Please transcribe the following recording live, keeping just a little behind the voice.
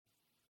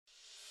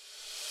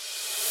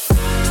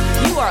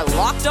are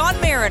Locked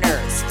On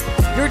Mariners,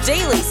 your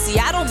daily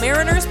Seattle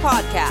Mariners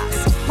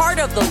podcast. Part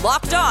of the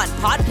Locked On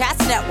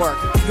Podcast Network,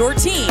 your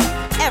team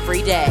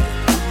every day.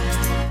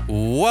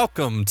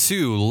 Welcome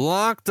to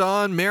Locked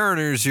On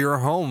Mariners, your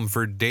home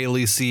for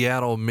daily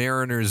Seattle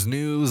Mariners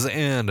news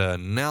and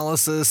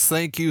analysis.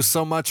 Thank you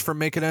so much for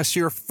making us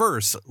your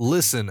first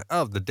listen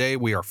of the day.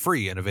 We are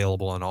free and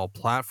available on all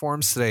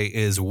platforms. Today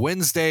is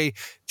Wednesday,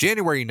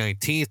 January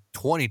 19th,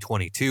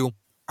 2022.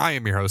 I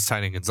am your host,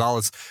 Tynan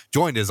Gonzalez,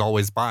 joined as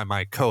always by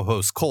my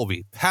co-host,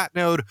 Colby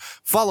Patnode.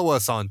 Follow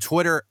us on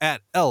Twitter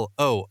at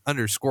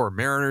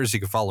LO_Mariners. You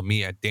can follow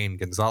me at Dane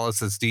Gonzalez,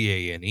 that's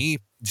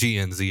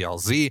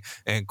DANEGNZLZ,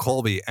 and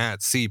Colby at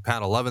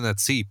CPAT11,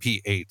 that's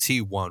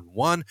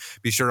CPAT11.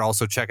 Be sure to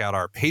also check out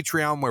our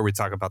Patreon, where we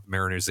talk about the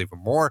Mariners even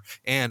more,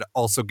 and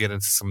also get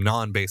into some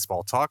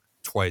non-baseball talk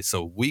twice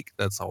a week.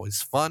 That's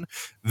always fun.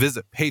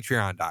 Visit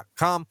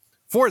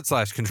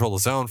patreon.com/Control the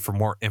Zone for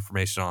more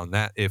information on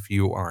that if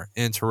you are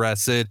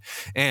interested.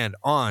 And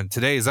on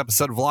today's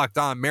episode of Locked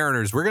On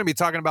Mariners, we're going to be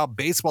talking about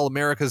Baseball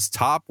America's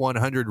Top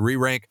 100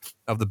 re-rank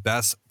of the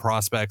best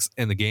prospects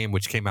in the game,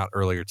 which came out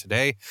earlier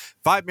today.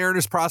 5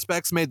 Mariners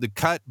prospects made the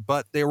cut,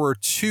 but there were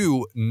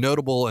 2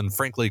 notable and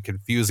frankly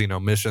confusing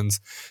omissions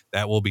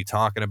that we'll be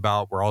talking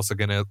about. We're also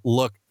going to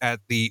look at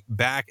the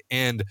back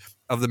end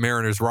of the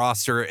Mariners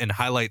roster and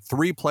highlight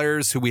 3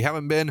 players who we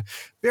haven't been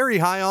very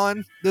high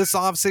on this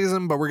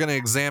offseason, but we're going to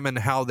examine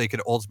how they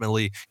could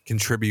ultimately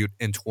contribute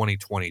in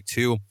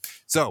 2022.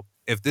 So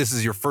if this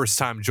is your first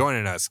time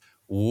joining us,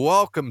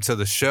 welcome to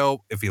the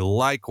show. If you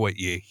like what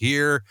you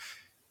hear,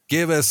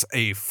 give us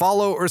a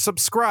follow or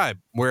subscribe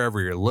wherever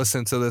you're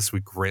listening to this.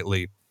 We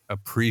greatly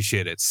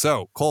appreciate it.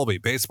 So, Colby,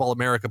 Baseball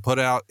America put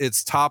out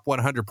its top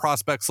 100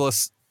 prospects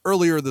list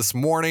earlier this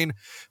morning.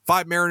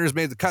 5 Mariners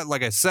made the cut,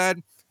 like I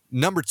said.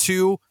 Number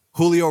 2,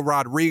 Julio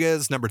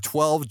Rodriguez. Number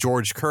 12,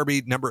 George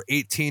Kirby. Number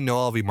 18,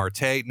 Noelvi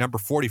Marte. Number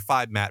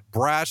 45, Matt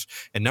Brash.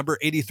 And number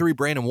 83,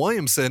 Brandon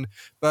Williamson.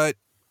 But,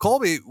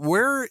 Colby,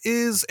 where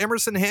is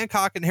Emerson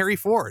Hancock and Harry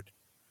Ford?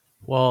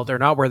 Well, they're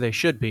not where they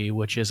should be,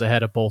 which is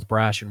ahead of both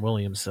Brash and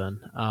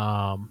Williamson.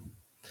 I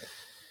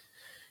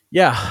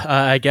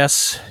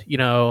guess,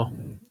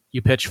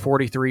 you pitch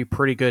 43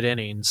 pretty good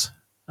innings,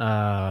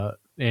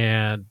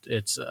 and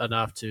it's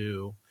enough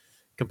to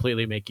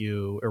completely make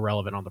you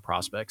irrelevant on the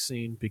prospect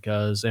scene,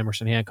 because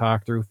Emerson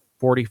Hancock threw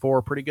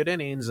 44 pretty good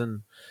innings,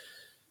 and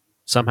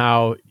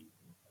somehow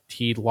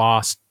he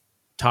lost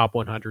top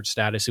 100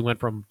 status. He went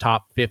from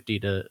top 50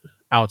 to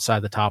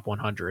outside the top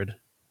 100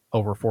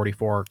 over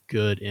 44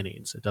 good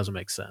innings. It doesn't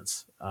make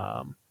sense.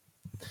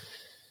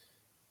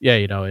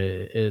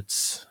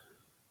 This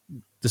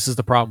is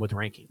the problem with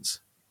rankings.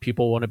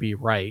 People want to be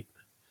right,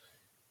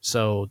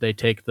 so they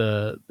take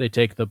the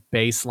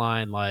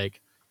baseline,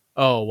 like,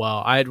 oh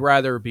well, I'd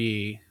rather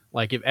be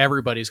like, if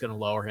everybody's going to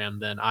lower him,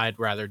 then I'd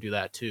rather do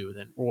that too.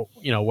 Then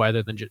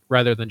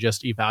rather than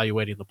just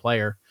evaluating the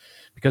player,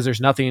 because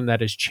there's nothing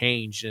that has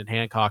changed in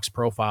Hancock's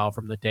profile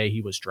from the day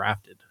he was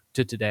drafted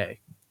to today.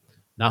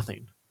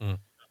 Nothing.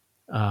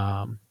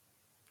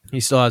 He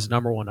still has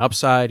number 1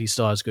 upside. He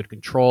still has good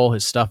control.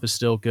 His stuff is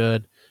still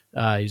good.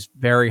 He's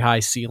very high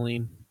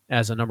ceiling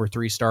as a number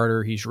 3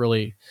 starter. He's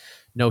really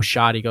no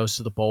shot he goes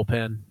to the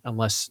bullpen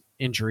unless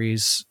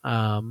injuries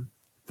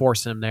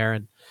force him there.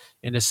 And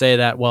to say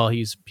that, well,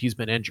 he's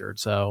been injured,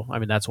 so I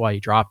mean that's why he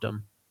dropped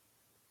him.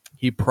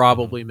 He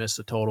probably missed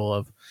a total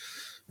of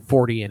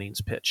 40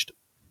 innings pitched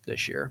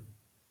this year.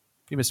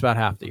 He missed about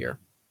half the year,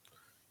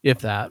 if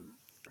that.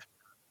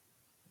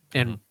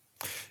 And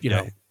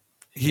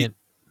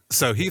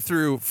So he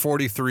threw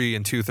 43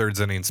 and 2/3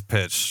 innings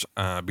pitched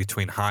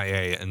between high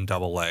A and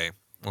double A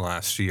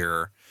last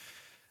year.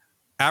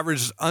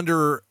 Averaged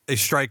under a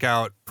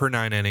strikeout per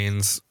 9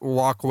 innings.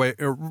 Walk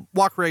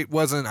rate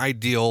wasn't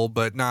ideal,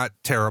 but not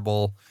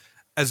terrible.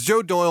 As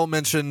Joe Doyle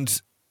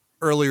mentioned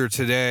earlier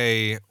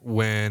today,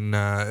 when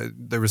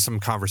there was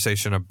some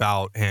conversation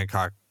about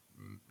Hancock,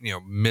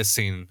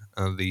 missing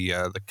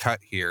the cut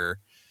here,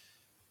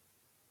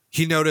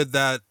 he noted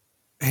that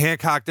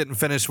Hancock didn't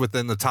finish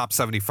within the top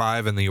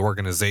 75 in the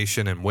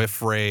organization in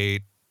whiff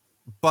rate.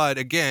 But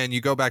again, you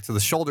go back to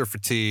the shoulder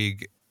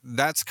fatigue.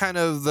 That's kind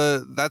of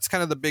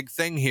the big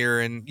thing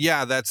here. And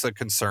yeah, that's a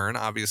concern,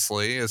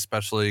 obviously,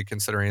 especially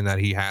considering that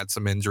he had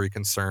some injury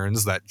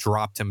concerns that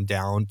dropped him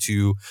down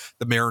to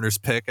the Mariners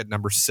pick at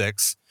number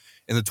 6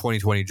 in the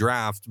 2020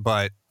 draft.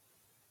 But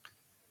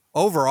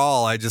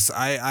overall, I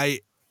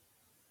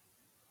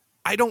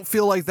don't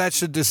feel like that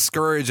should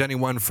discourage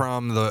anyone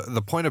from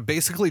the point of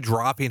basically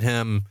dropping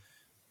him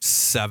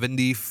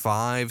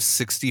 75,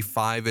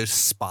 65-ish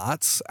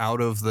spots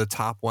out of the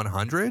top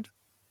 100.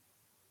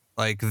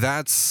 Like,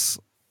 that's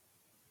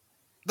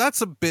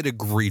a bit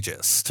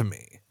egregious to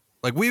me.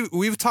 Like,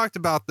 we've talked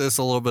about this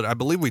a little bit. I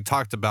believe we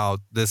talked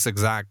about this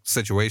exact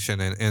situation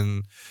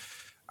in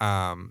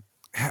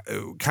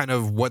kind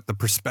of what the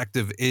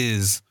perspective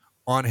is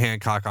on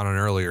Hancock on an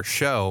earlier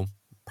show,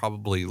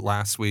 probably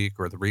last week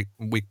or the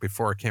week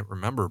before. I can't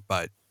remember,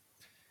 but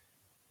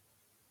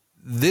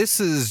this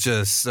is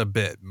just a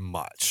bit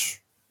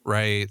much,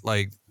 right?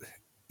 Like,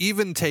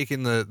 even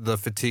taking the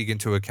fatigue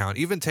into account,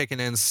 even taking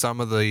in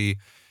some of the,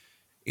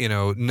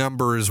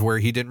 numbers where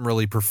he didn't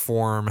really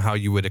perform how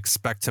you would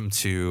expect him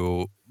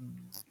to,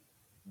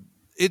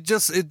 it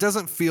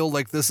doesn't feel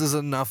like this is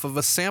enough of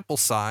a sample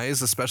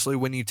size, especially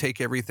when you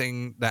take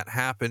everything that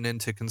happened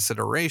into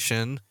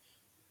consideration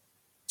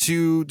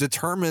to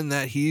determine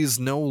that he's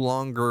no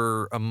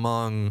longer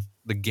among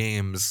the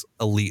game's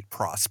elite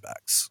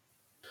prospects.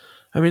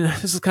 I mean,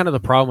 this is kind of the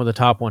problem with the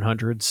top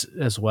 100s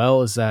as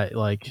well, is that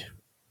like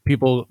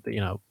people,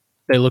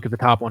 they look at the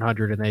top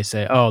 100 and they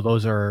say, oh,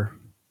 those are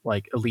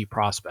like elite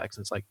prospects.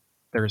 It's like,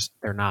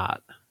 they're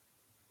not.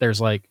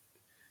 There's like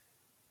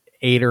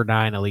 8 or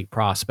 9 elite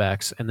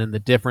prospects. And then the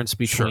difference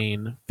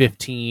between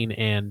 15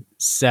 and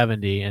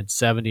 70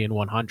 and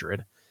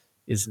 100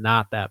 is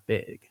not that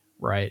big,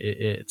 right?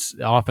 It's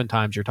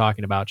oftentimes you're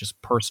talking about just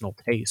personal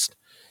taste.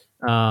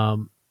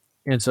 And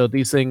so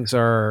these things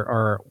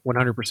are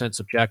 100%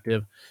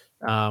 subjective.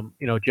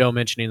 Joe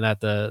mentioning that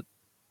the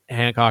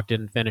Hancock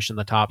didn't finish in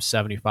the top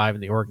 75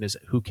 in the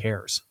organization. Who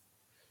cares?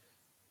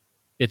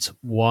 It's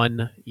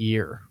 1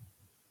 year.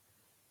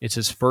 It's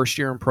his first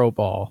year in pro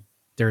ball.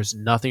 There's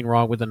nothing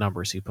wrong with the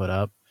numbers he put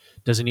up.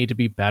 Does he need to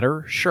be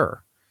better?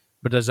 Sure.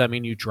 But does that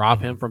mean you drop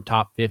him from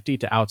top 50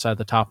 to outside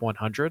the top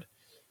 100?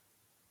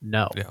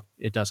 No,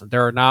 It doesn't.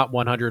 There are not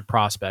 100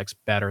 prospects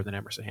better than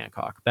Emerson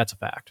Hancock. That's a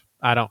fact.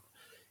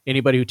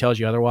 Anybody who tells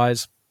you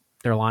otherwise,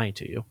 they're lying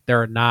to you.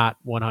 There are not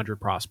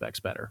 100 prospects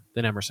better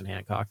than Emerson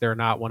Hancock. There are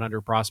not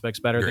 100 prospects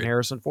better than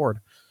Harrison Ford.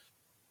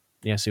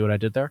 Yeah, see what I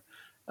did there?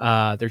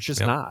 There's just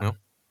not.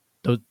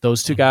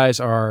 Those two guys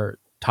are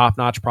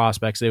top-notch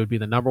prospects. They would be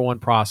the number one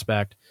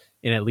prospect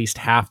in at least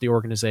half the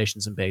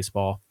organizations in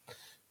baseball.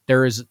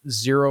 There is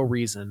zero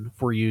reason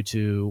for you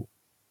to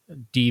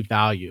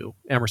devalue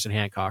Emerson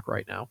Hancock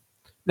right now.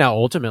 Now,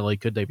 ultimately,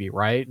 could they be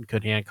right? And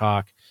could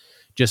Hancock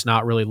just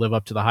not really live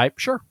up to the hype?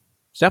 Sure.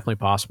 It's definitely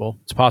possible.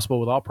 It's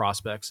possible with all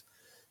prospects.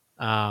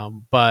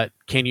 But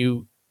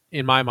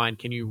in my mind,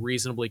 can you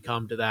reasonably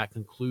come to that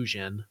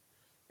conclusion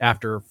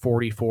after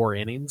 44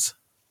 innings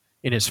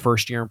in his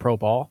first year in pro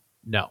ball?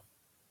 No,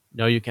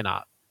 you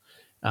cannot.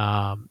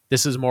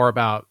 This is more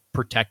about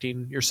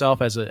protecting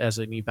yourself as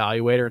an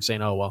evaluator and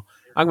saying, oh, well,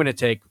 I'm going to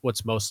take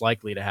what's most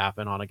likely to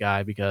happen on a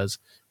guy, because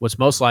what's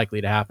most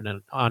likely to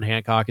happen on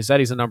Hancock is that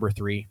he's a number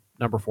 3,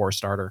 number 4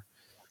 starter.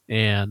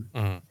 And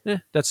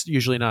that's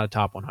usually not a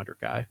top 100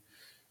 guy.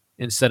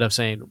 Instead of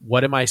saying,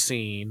 what am I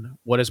seeing?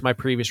 What does my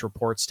previous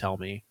reports tell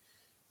me?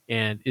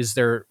 And is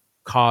there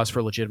cause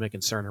for legitimate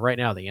concern? And right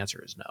now, the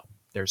answer is no,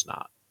 there's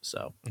not.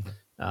 So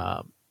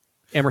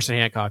Emerson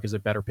Hancock is a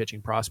better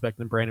pitching prospect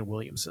than Brandon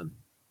Williamson,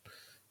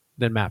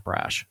 than Matt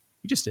Brash.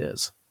 He just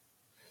is.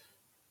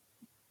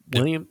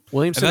 Williamson.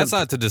 And that's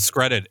not to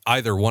discredit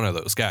either one of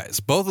those guys.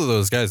 Both of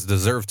those guys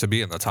deserve to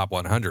be in the top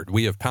 100.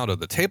 We have pounded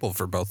the table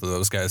for both of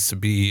those guys to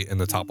be in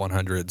the top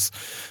 100s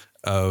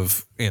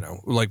of,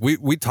 like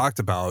we talked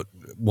about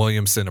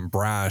Williamson and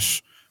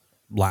Brash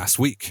last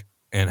week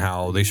and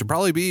how they should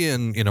probably be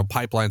in,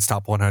 Pipeline's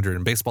top 100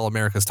 and Baseball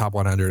America's top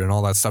 100 and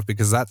all that stuff,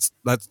 because that's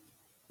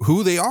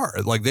who they are.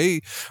 Like,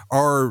 they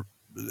are,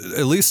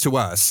 at least to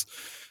us,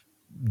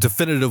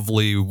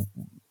 definitively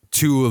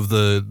two of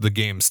the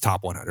game's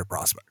top 100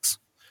 prospects.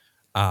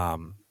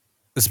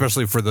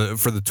 Especially for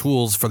the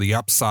tools, for the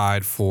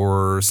upside,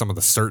 for some of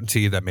the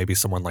certainty that maybe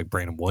someone like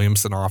Brandon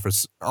Williamson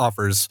offers,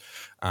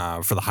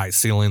 for the high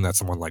ceiling that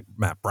someone like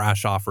Matt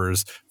Brash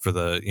offers, for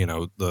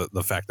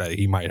the fact that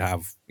he might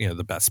have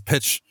the best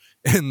pitch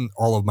in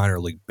all of minor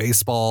league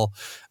baseball.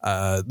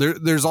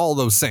 There's all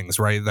those things,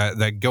 right,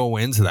 that go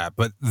into that.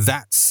 But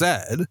that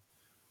said,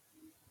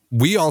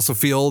 we also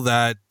feel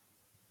that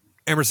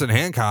Emerson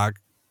Hancock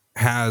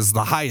has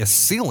the highest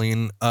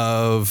ceiling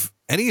of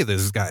any of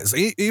these guys,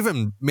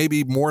 even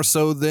maybe more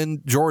so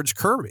than George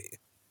Kirby,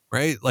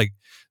 right? Like,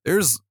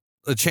 there's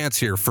a chance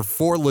here for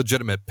 4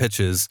 legitimate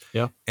pitches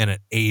and an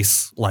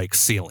ace-like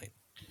ceiling.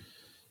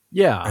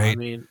 Yeah, right? I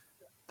mean,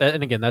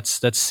 and again, that's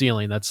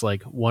ceiling. That's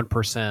like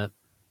 1%.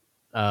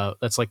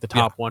 That's like the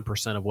top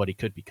 1% of what he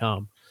could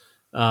become.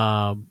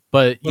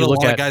 But you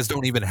look at guys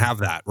don't even have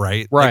that,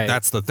 right? Right. Like,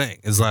 that's the thing,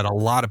 is that a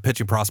lot of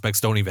pitching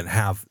prospects don't even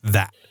have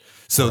that.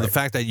 So the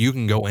fact that you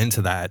can go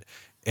into that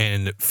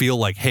and feel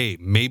like, hey,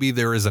 maybe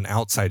there is an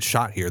outside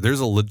shot here. There's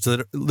a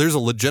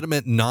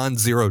legitimate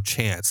non-zero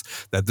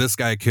chance that this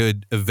guy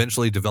could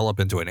eventually develop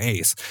into an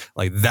ace.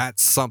 Like,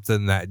 that's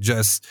something that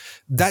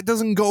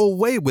doesn't go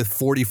away with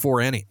 44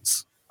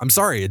 innings. I'm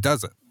sorry, it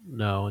doesn't.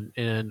 No,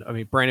 and I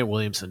mean, Brandon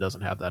Williamson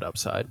doesn't have that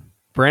upside.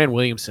 Brandon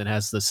Williamson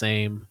has the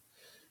same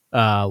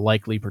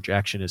likely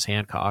projection as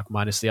Hancock,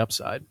 minus the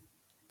upside.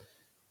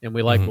 And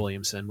we like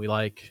Williamson, we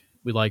like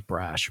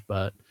Brash,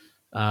 but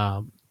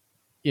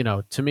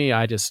to me,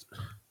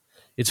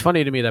 it's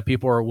funny to me that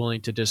people are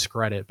willing to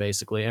discredit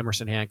basically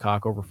Emerson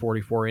Hancock over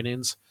 44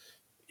 innings,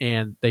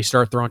 and they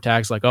start throwing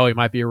tags like, oh, he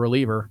might be a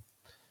reliever.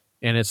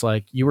 And it's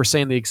like, you were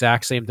saying the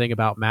exact same thing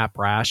about Matt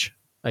Brash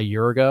a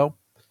year ago,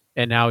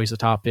 and now he's a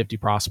top 50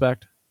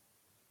 prospect.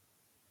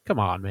 Come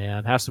on,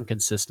 man, have some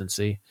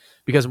consistency.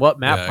 Because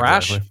Matt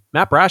Brash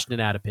didn't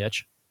add a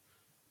pitch.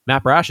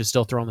 Matt Brash is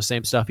still throwing the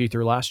same stuff he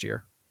threw last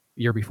year,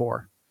 year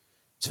before.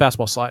 It's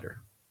fastball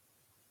slider.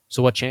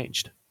 So what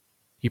changed?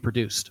 He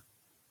produced.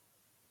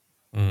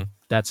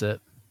 That's it.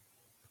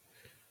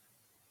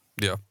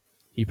 Yeah.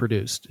 He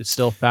produced. It's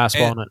still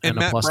fastball and a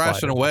Matt plus Brash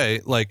slider. in a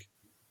way, like,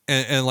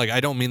 and like,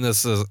 I don't mean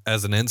this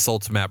as an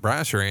insult to Matt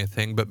Brash or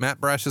anything, but Matt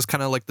Brash is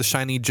kind of like the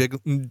shiny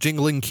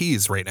jingling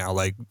keys right now.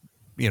 Like,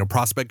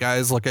 prospect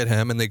guys look at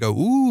him and they go,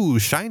 ooh,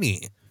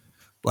 shiny.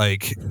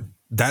 Like,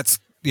 that's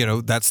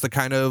the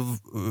kind of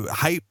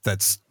hype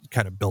that's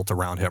kind of built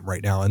around him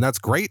right now. And that's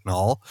great and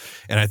all.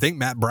 And I think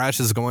Matt Brash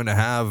is going to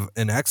have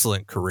an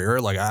excellent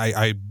career. Like,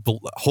 I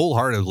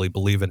wholeheartedly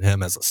believe in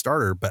him as a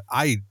starter, but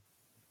I,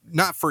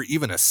 not for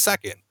even a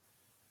second,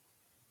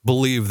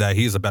 believe that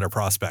he's a better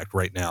prospect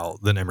right now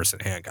than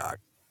Emerson Hancock.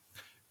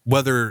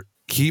 Whether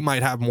he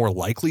might have more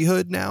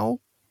likelihood now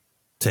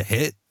to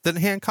hit than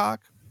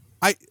Hancock,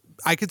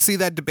 I could see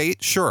that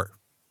debate. Sure.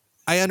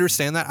 I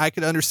understand that. I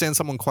could understand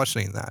someone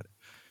questioning that.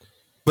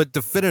 But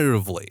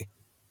definitively,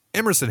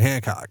 Emerson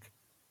Hancock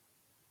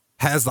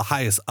has the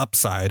highest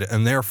upside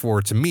and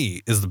therefore, to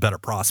me, is the better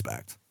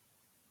prospect.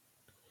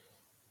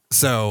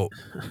 So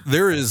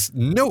there is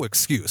no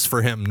excuse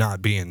for him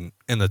not being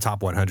in the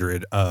top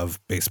 100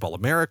 of Baseball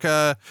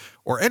America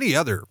or any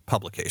other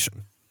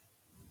publication.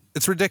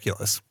 It's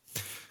ridiculous.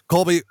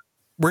 Colby,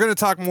 we're going to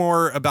talk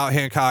more about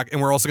Hancock,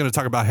 and we're also going to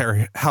talk about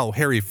how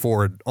Harry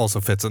Ford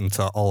also fits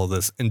into all of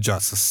this in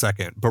just a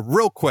second. But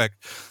real quick,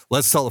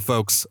 let's tell the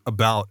folks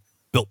about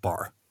Built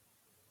Bar.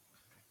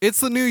 It's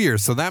the new year,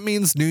 so that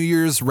means New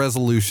Year's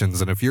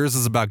resolutions. And if yours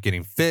is about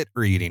getting fit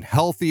or eating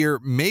healthier,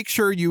 make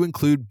sure you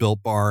include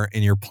Built Bar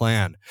in your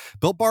plan.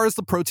 Built Bar is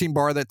the protein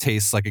bar that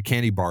tastes like a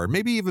candy bar,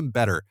 maybe even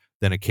better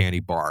than a candy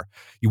bar.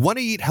 You want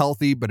to eat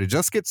healthy, but it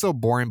just gets so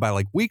boring by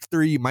like week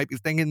 3, you might be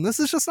thinking, this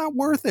is just not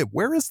worth it.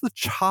 Where is the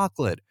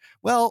chocolate?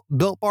 Well,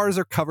 Built Bars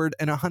are covered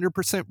in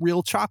 100%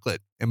 real chocolate,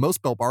 and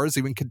most Built Bars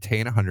even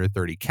contain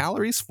 130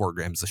 calories, 4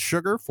 grams of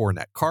sugar, 4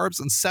 net carbs,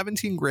 and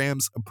 17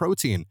 grams of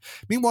protein.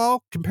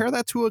 Meanwhile, compare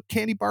that to a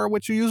candy bar,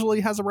 which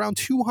usually has around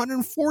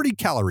 240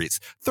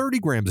 calories, 30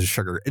 grams of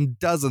sugar, and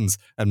dozens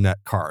of net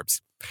carbs.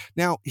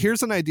 Now,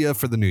 here's an idea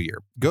for the new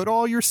year. Go to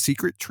all your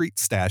secret treat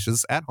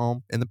stashes at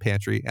home, in the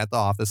pantry, at the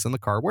office, in the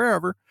car,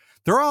 wherever.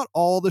 Throw out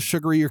all the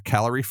sugary or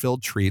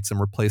calorie-filled treats and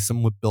replace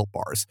them with Built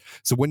Bars.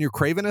 So when you're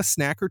craving a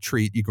snack or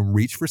treat, you can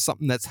reach for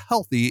something that's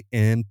healthy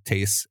and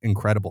tastes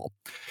incredible.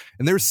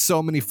 And there's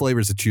so many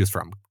flavors to choose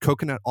from.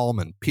 Coconut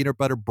almond, peanut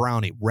butter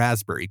brownie,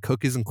 raspberry,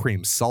 cookies and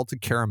cream,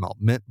 salted caramel,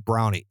 mint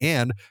brownie,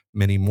 and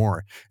many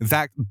more. In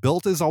fact,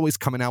 Built is always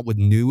coming out with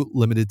new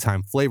limited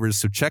time flavors,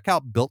 so check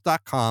out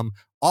Built.com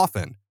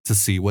often to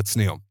see what's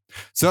new.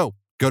 So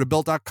go to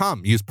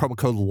Built.com, use promo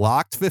code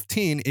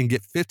LOCKED15 and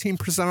get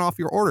 15% off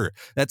your order.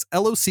 That's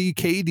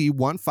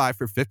LOCKED15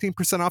 for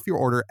 15% off your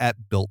order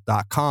at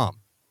Built.com.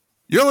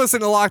 You're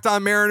listening to Locked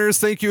On Mariners.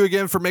 Thank you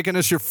again for making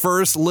us your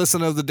first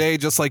listen of the day,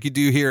 just like you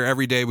do here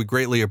every day. We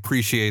greatly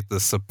appreciate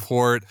the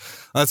support.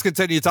 Let's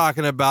continue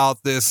talking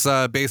about this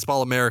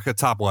Baseball America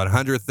Top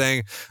 100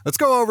 thing. Let's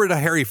go over to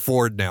Harry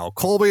Ford now.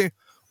 Colby,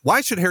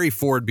 why should Harry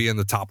Ford be in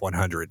the Top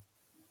 100?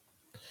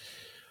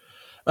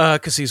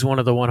 Because he's one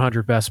of the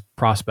 100 best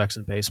prospects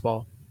in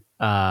baseball.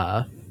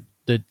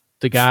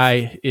 The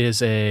guy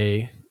is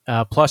a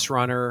plus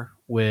runner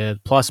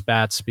with plus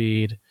bat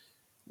speed.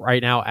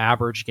 Right now,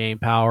 average game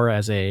power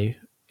as a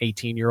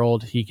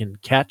 18-year-old. He can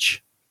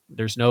catch.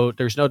 There's no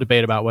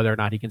debate about whether or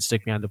not he can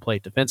stick behind the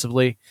plate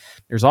defensively.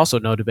 There's also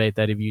no debate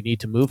that if you need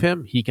to move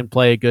him, he can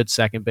play a good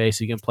second base.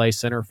 He can play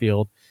center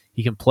field.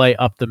 He can play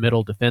up the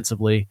middle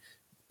defensively.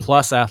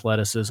 Plus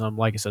athleticism.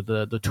 Like I said,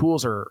 the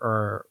tools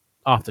are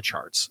off the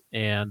charts.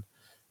 And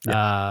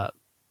the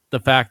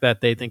fact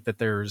that they think that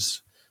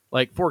there's,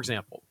 like, for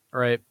example,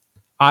 all right,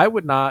 I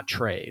would not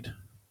trade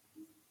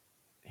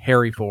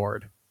Harry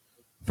Ford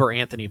for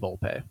Anthony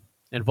Volpe.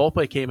 And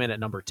Volpe came in at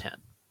number 10.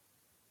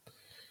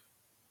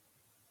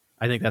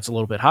 I think that's a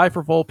little bit high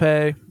for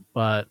Volpe,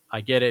 but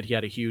I get it. He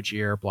had a huge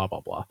year, blah, blah,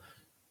 blah.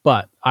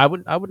 But I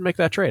wouldn't make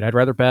that trade. I'd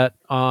rather bet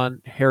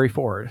on Harry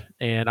Ford.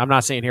 And I'm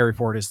not saying Harry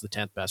Ford is the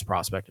 10th best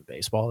prospect in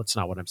baseball. That's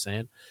not what I'm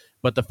saying.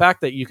 But the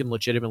fact that you can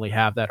legitimately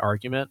have that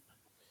argument,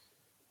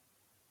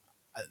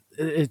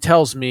 it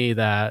tells me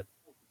that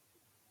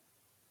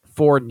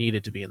Ford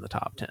needed to be in the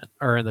top 10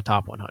 or in the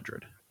top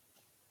 100.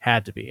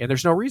 Had to be. And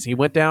there's no reason. He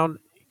went down.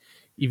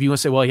 If you want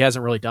to say, well, he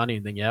hasn't really done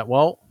anything yet.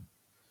 Well,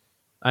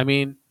 I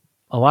mean,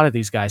 a lot of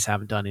these guys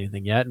haven't done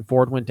anything yet. And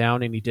Ford went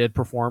down and he did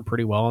perform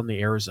pretty well in the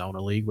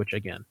Arizona League, which,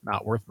 again,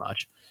 not worth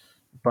much.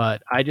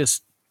 But I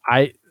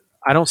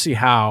don't see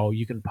how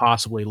you can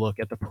possibly look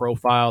at the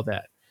profile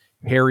that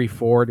Harry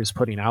Ford is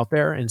putting out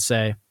there and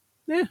say,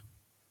 there's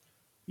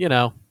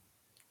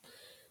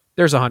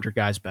 100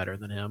 guys better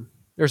than him.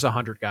 There's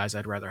 100 guys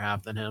I'd rather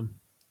have than him.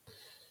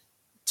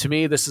 To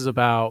me, this is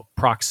about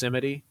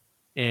proximity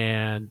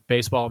and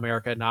Baseball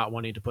America not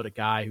wanting to put a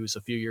guy who's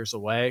a few years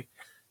away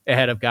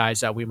ahead of guys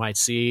that we might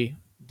see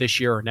this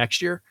year or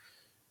next year,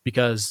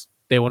 because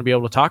they want to be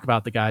able to talk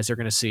about the guys they're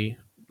going to see.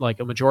 Like,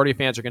 a majority of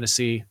fans are going to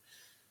see,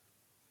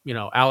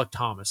 Alec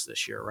Thomas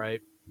this year,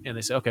 right? and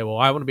they say, okay, well,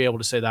 I want to be able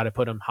to say that I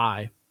put him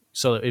high.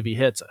 So if he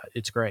hits,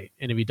 it's great.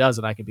 And if he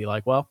doesn't, I can be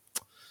like, well,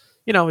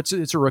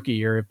 it's a rookie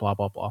year, blah,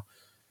 blah, blah.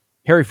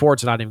 Harry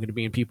Ford's not even going to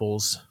be in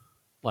people's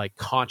like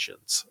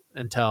conscience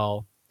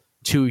until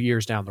 2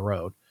 years down the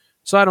road.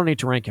 So I don't need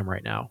to rank him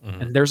right now.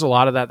 Mm-hmm. And there's a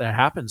lot of that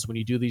happens when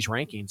you do these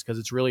rankings, because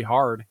it's really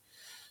hard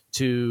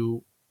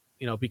to,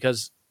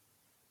 because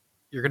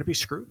you're going to be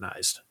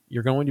scrutinized.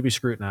 You're going to be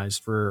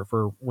scrutinized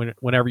for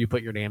whenever you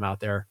put your name out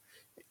there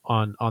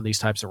on these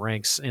types of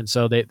ranks. And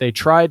so they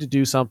try to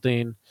do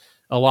something,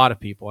 a lot of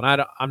people,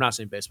 and I'm not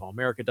saying Baseball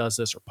America does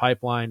this or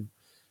Pipeline,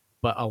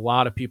 but a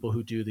lot of people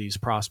who do these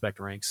prospect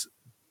ranks,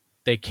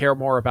 they care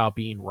more about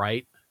being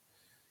right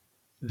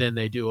than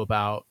they do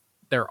about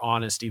their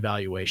honest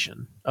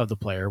evaluation of the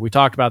player. We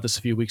talked about this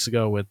a few weeks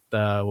ago with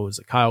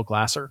Kyle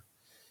Glasser,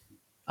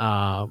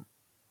 who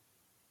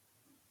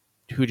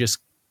just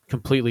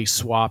completely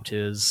swapped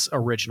his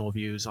original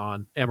views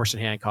on Emerson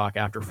Hancock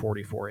after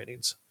 44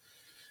 innings.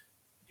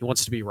 He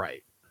wants to be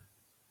right,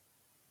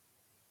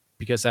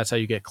 because that's how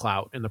you get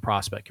clout in the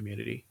prospect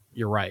community.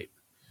 You're right,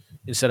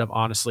 instead of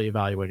honestly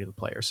evaluating the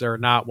players. There are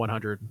not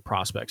 100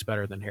 prospects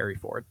better than Harry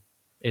Ford.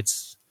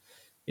 It's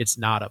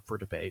not up for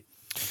debate.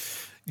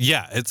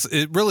 Yeah,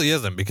 it really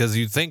isn't, because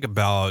you think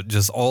about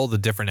just all the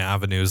different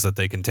avenues that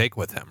they can take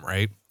with him,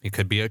 right? He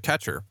could be a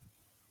catcher,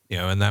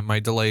 and that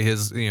might delay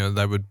his,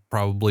 that would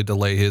probably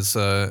delay his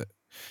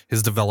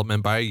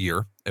development by a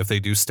year if they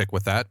do stick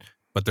with that.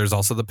 But there's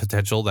also the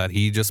potential that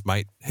he just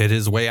might hit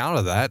his way out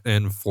of that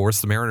and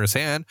force the Mariners'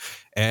 hand.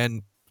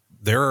 And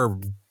there are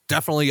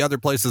definitely other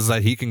places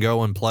that he can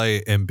go and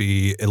play and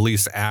be at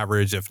least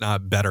average, if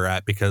not better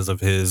at, because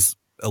of his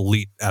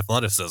elite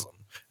athleticism.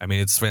 I mean,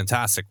 it's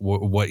fantastic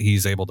what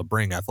he's able to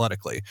bring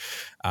athletically.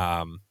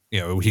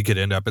 He could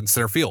end up in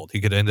center field.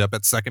 He could end up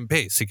at second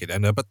base. He could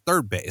end up at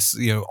third base.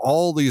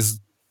 All these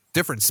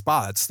different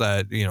spots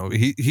that,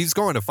 he's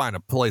going to find a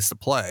place to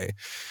play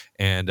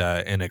and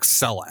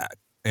excel at.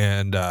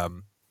 And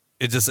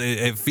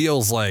it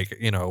feels like,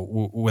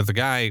 with a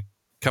guy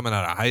coming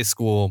out of high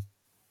school,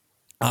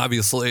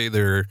 obviously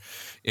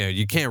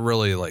you can't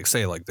really like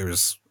say like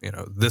there's,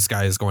 this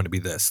guy is going to be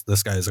this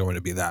guy is going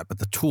to be that, but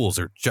the tools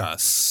are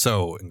just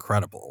so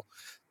incredible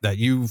that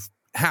you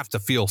have to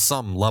feel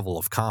some level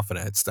of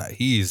confidence that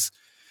he's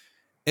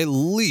at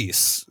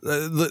least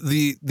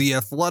the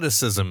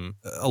athleticism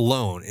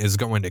alone is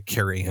going to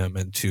carry him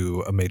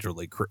into a major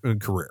league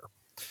career.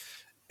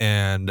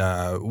 And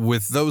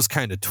with those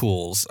kind of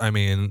tools, I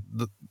mean,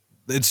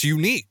 it's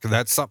unique.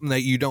 That's something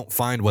that you don't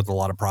find with a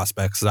lot of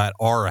prospects that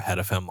are ahead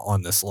of him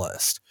on this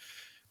list.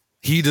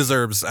 He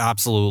deserves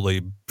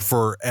absolutely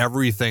for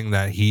everything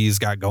that he's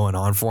got going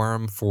on for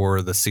him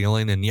for the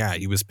ceiling. And yeah,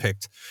 he was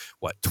picked,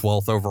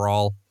 12th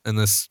overall in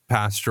this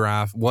past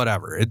draft,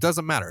 whatever. It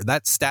doesn't matter.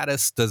 That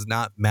status does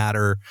not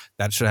matter.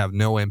 That should have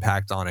no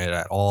impact on it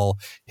at all.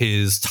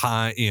 His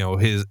time,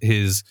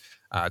 his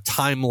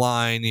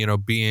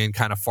timeline, being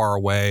kind of far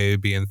away,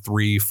 being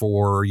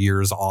 3-4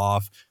 years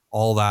off,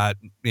 all that,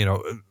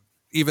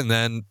 even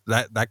then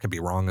that could be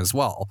wrong as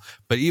well.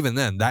 But even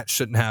then, that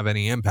shouldn't have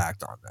any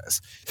impact on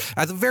this.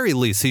 At the very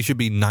least, he should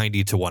be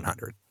 90 to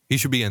 100. He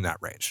should be in that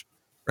range,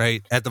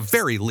 right? At the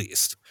very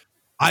least.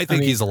 I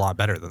think he's a lot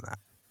better than that.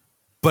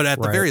 But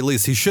at the very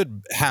least, he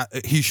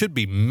should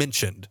be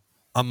mentioned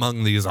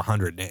among these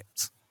 100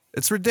 names.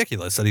 It's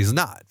ridiculous that he's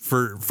not,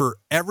 for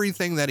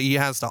everything that he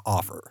has to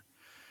offer,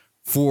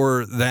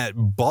 for that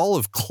ball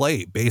of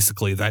clay,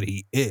 basically, that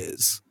he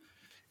is.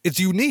 It's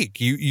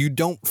unique. You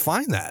don't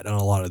find that in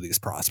a lot of these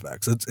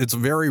prospects. It's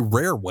very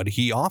rare what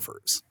he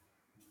offers.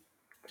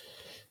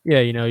 Yeah,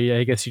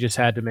 I guess you just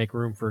had to make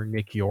room for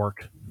Nick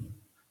York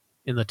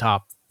in the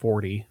top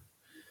 40.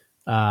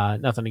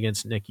 Nothing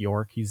against Nick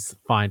York. He's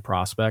a fine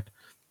prospect.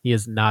 He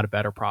is not a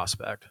better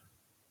prospect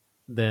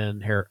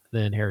than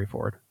Harry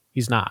Ford.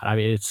 He's not. I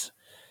mean, it's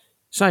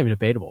not even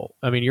debatable.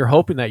 I mean, you're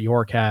hoping that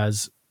York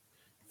has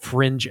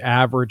fringe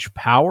average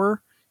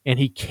power, and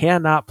he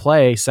cannot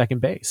play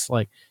second base.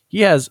 Like,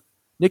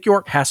 Nick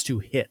York has to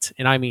hit,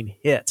 and I mean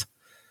hit,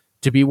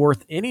 to be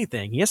worth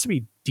anything. He has to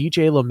be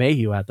DJ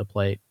LeMahieu at the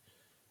plate,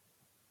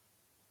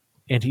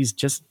 and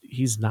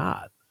he's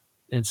not.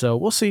 And so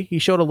we'll see. He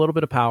showed a little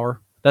bit of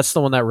power. That's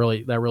the one that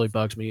really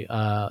bugs me.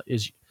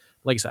 Is,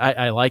 like I said,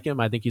 I like him.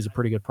 I think he's a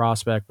pretty good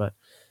prospect, but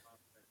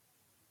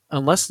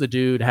unless the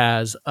dude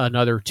has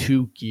another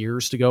 2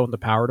 gears to go in the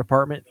power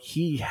department,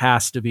 he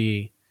has to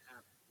be,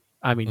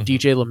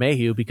 DJ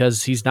LeMahieu,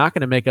 because he's not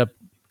going to make up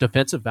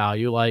defensive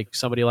value like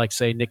somebody like,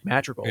 say, Nick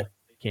Madrigal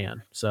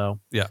can. So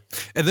yeah.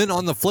 And then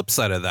on the flip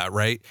side of that,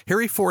 right,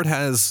 Harry Ford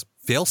has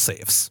fail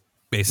safes.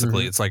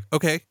 Basically, It's like,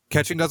 okay,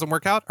 catching doesn't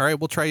work out. All right,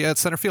 we'll try you at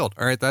center field.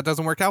 All right, that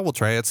doesn't work out. We'll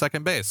try you at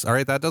second base. All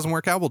right, that doesn't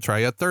work out. We'll try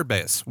you at third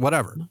base.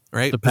 Whatever.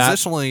 Right?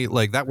 Positionally,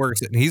 like, that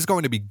works. And he's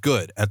going to be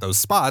good at those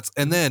spots.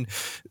 And then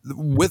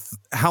with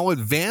how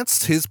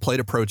advanced his plate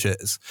approach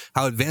is,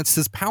 how advanced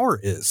his power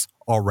is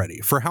already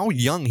for how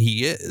young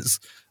he is,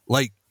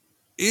 like,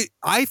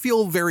 I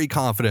feel very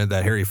confident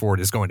that Harry Ford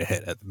is going to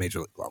hit at the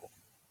major league level.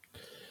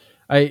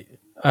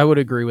 I would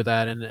agree with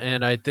that,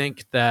 and I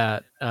think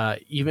that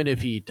even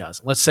if he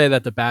doesn't, let's say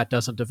that the bat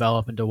doesn't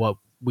develop into what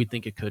we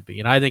think it could be,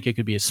 and I think it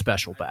could be a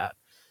special bat.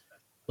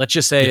 Let's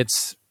just say Yeah.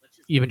 it's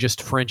even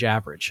just fringe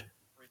average.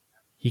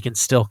 He can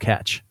still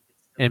catch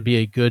and be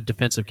a good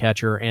defensive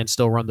catcher and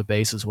still run the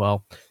base as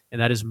well, and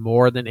that is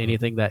more than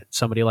anything that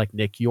somebody like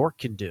Nick York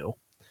can do.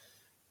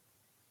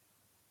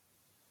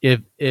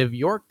 If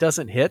York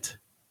doesn't hit,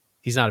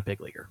 he's not a big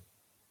leaguer.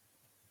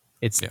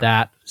 It's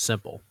that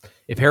simple.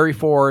 If Harry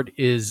Ford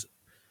is,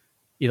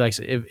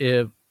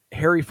 if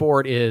Harry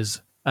Ford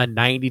is a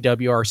 90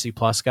 WRC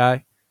plus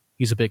guy,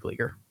 he's a big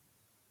leaguer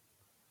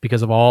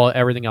because of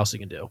everything else he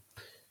can do.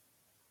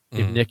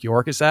 If Nick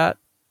York is that,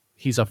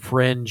 he's a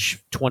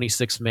fringe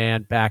 26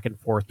 man back and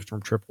forth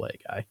from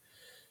AAA guy.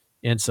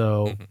 And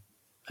so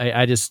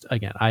I just,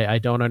 again, I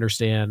don't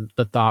understand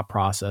the thought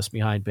process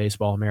behind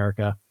Baseball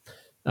America.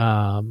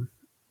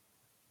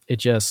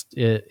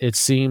 It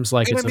seems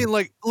like And I mean,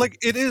 like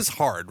it is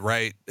hard,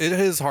 right? It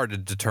is hard to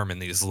determine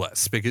these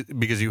lists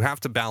because you have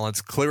to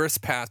balance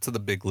clearest path to the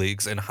big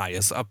leagues and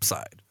highest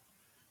upside,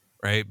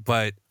 right?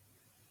 But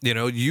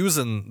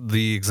using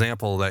the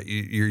example that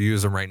you're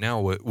using right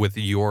now with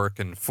York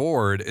and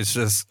Ford, it's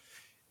just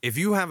if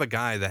you have a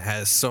guy that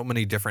has so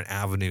many different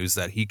avenues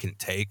that he can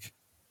take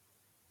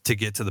to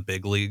get to the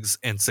big leagues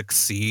and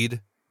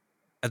succeed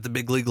at the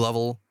big league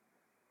level,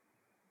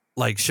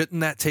 like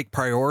shouldn't that take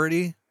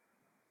priority?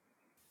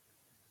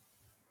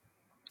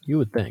 You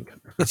would think.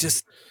 It's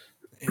just,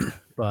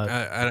 but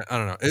I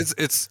don't know.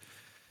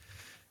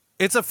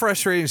 It's a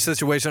frustrating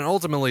situation.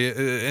 Ultimately,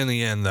 in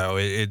the end, though,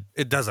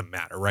 it doesn't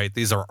matter, right?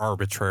 These are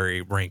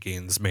arbitrary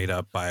rankings made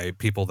up by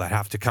people that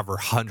have to cover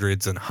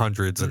hundreds and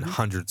hundreds and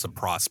hundreds of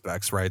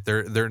prospects, right?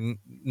 They're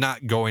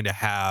not going to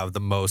have the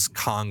most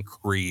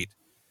concrete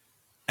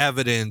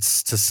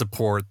evidence to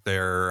support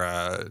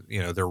their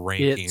their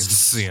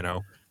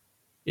rankings,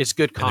 it's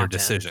good content. And their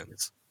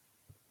decisions.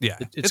 Yeah,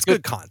 it's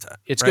good content.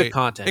 It's right? good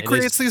content. It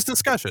creates these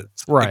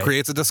discussions. Right. It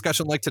creates a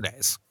discussion like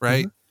today's,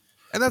 right?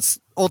 And that's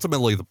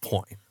ultimately the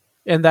point.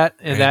 And that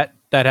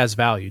has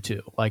value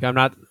too. Like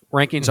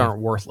rankings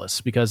aren't worthless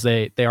because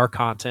they are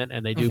content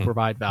and they do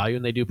provide value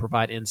and they do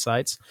provide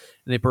insights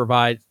and they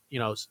provide,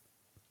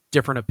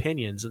 different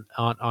opinions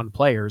on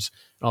players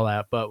and all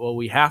that. But what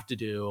we have to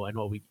do and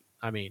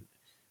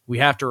we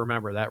have to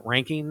remember that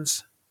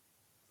rankings,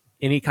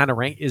 any kind of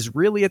rank is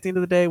really at the end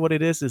of the day, what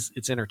it is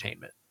it's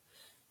entertainment.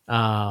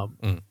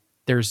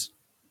 There's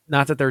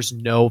not that there's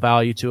no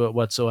value to it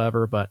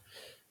whatsoever, but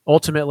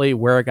ultimately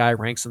where a guy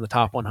ranks in the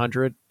top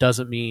 100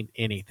 doesn't mean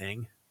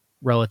anything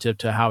relative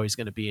to how he's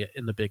going to be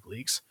in the big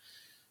leagues.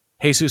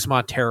 Jesus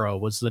Montero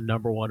was the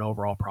number 1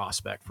 overall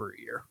prospect for a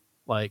year.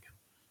 Like,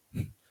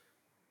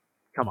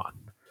 come on.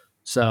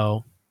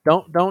 So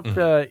don't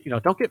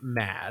get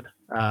mad.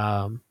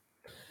 I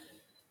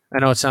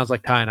know it sounds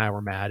like Ty and I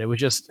were mad. It was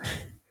just,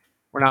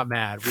 we're not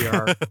mad.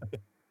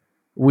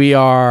 We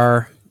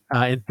are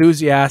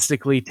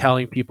enthusiastically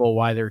telling people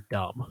why they're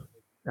dumb.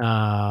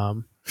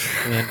 And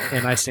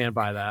I stand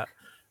by that.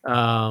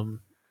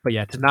 But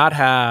yeah, to not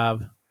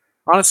have,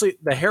 honestly,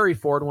 the Harry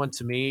Ford one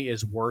to me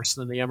is worse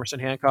than the Emerson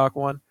Hancock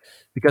one,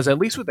 because at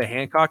least with the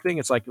Hancock thing,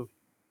 it's like,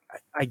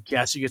 I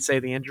guess you could say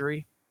the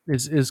injury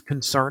is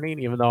concerning,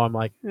 even though I'm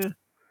like,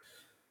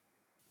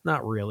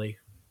 not really,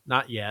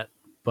 not yet.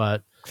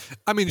 But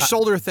I mean,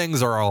 shoulder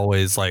things are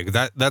always like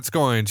that. That's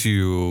going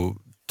to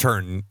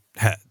turn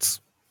heads.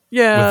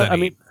 Yeah, with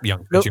any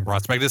young pitching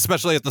prospect,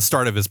 especially at the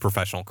start of his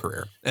professional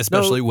career,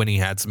 especially when he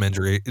had some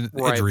injury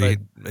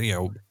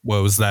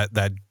woes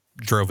that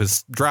drove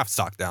his draft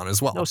stock down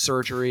as well. No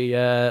surgery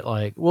yet.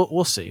 Like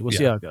we'll see. We'll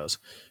see how it goes.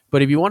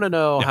 But if you want to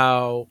know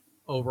how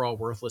overall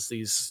worthless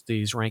these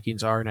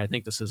rankings are, and I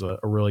think this is a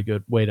really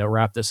good way to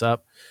wrap this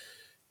up.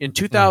 In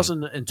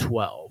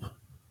 2012,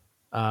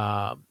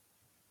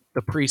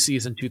 the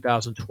preseason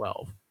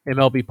 2012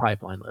 MLB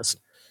Pipeline list,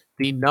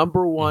 the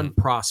number 1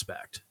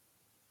 prospect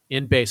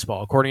in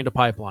baseball, according to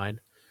Pipeline,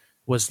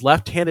 was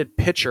left-handed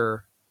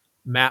pitcher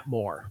Matt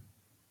Moore.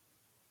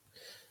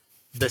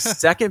 The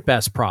second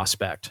best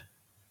prospect,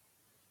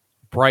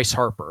 Bryce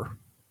Harper.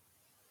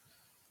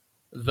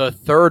 The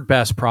third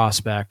best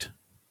prospect,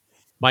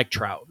 Mike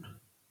Trout.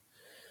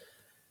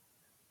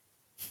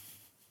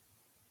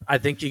 I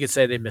think you could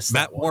say they missed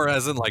Matt that Moore, one.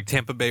 as in like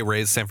Tampa Bay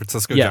Rays, San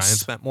Francisco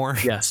Giants. Matt Moore.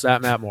 Yes,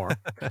 that Matt Moore.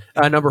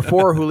 Number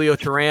 4, Julio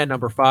Teheran.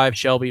 Number 5,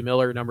 Shelby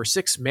Miller. Number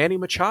 6, Manny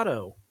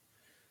Machado.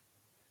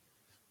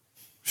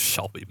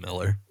 Shelby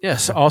Miller.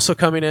 Yes, also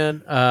coming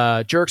in,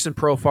 Jurickson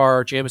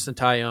Profar, Jamison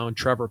Tyone,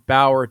 Trevor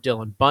Bauer,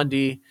 Dylan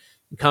Bundy.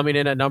 Coming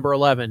in at number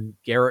 11,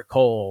 Garrett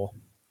Cole.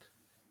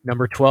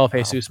 Number 12,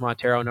 Jesus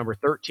Montero. Number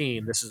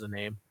 13, this is the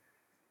name,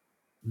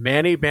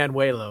 Manny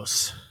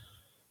Banuelos.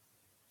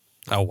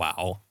 Oh,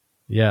 wow.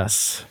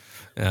 Yes.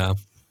 Yeah.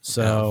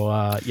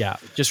 So,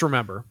 just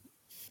remember,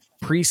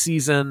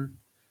 preseason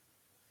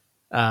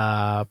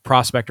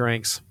prospect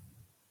ranks,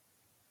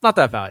 not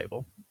that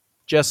valuable.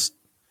 Just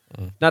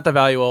not that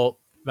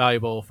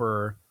valuable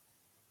for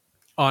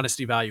honest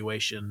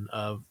evaluation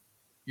of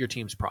your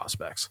team's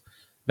prospects.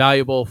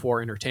 Valuable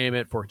for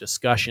entertainment, for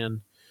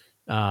discussion,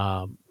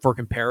 for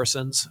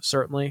comparisons,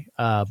 certainly.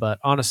 But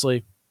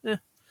honestly,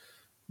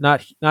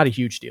 not a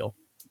huge deal.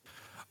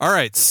 All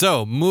right,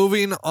 so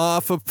moving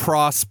off of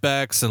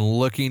prospects and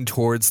looking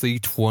towards the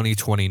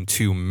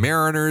 2022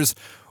 Mariners,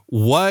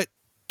 what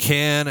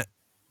can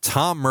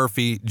Tom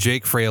Murphy,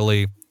 Jake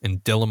Fraley,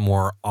 and Dylan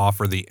Moore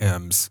offer the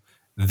M's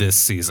this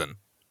season?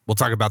 We'll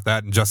talk about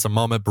that in just a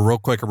moment, but real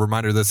quick, a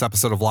reminder, this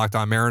episode of Locked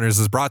On Mariners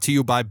is brought to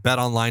you by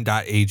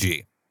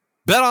BetOnline.ag.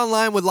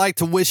 BetOnline would like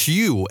to wish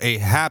you a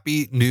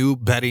happy new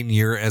betting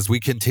year as we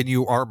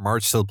continue our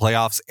march to the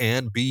playoffs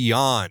and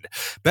beyond.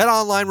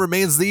 BetOnline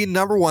remains the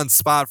number one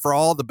spot for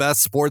all the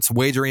best sports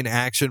wagering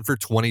action for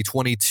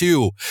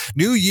 2022.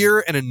 New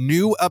year and a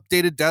new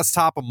updated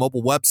desktop and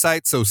mobile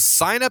website, so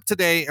sign up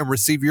today and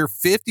receive your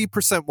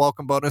 50%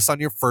 welcome bonus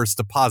on your first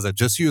deposit.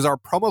 Just use our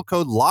promo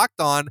code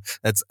LOCKEDON,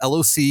 that's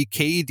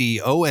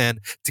LOCKEDON,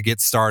 to get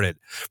started.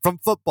 From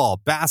football,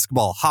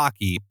 basketball,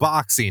 hockey,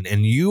 boxing,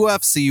 and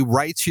UFC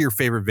right to your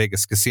favorite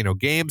Vegas casino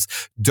games,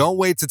 don't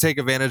wait to take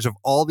advantage of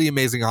all the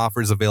amazing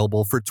offers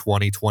available for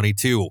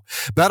 2022.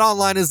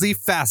 BetOnline is the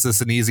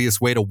fastest and easiest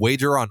way to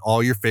wager on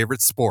all your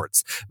favorite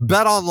sports.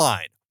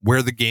 BetOnline,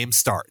 where the game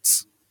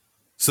starts.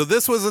 So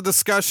this was a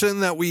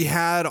discussion that we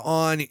had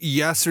on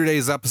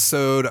yesterday's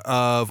episode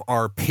of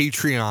our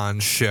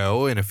Patreon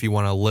show, and if you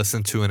want to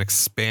listen to an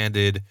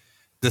expanded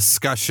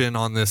discussion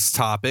on this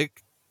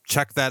topic,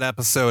 check that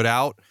episode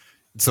out.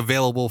 It's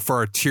available for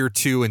our tier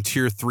 2 and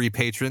tier 3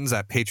 patrons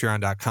at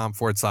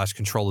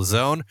patreon.com/control the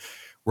zone.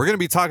 We're going to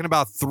be talking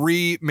about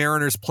 3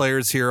 Mariners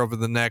players here over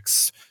the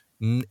next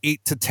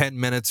 8 to 10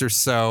 minutes or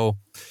so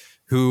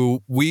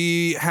who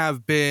we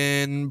have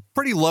been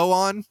pretty low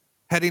on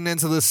heading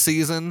into this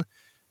season,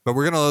 but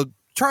we're going to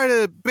try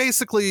to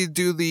basically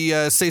do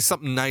the say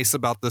something nice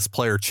about this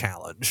player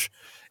challenge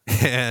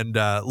and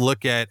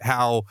look at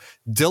how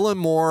Dylan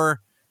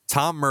Moore,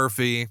 Tom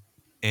Murphy,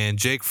 and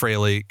Jake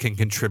Fraley can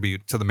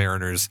contribute to the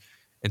Mariners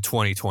in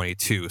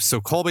 2022.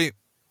 So, Colby,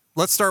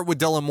 let's start with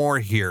Dylan Moore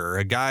here,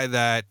 a guy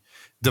that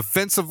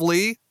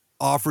defensively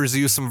offers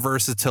you some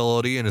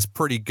versatility and is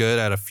pretty good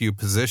at a few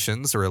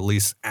positions, or at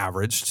least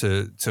average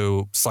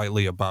to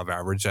slightly above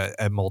average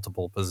at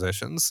multiple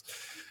positions.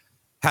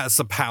 Has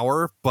some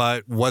power,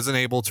 but wasn't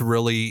able to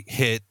really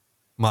hit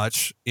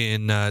much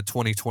in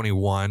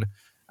 2021,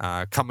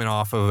 coming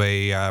off of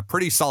a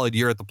pretty solid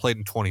year at the plate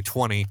in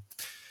 2020.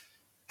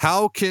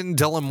 How can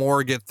Dylan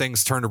Moore get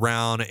things turned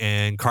around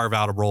and carve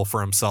out a role for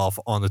himself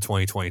on the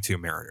 2022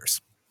 Mariners?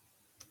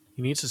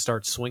 He needs to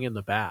start swinging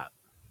the bat.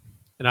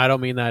 And I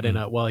don't mean that in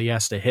a, well, he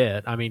has to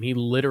hit. I mean, he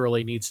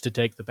literally needs to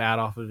take the bat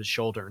off of his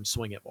shoulder and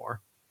swing it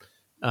more.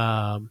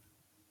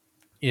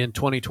 In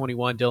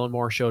 2021, Dylan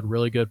Moore showed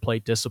really good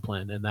plate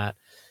discipline in that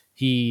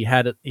he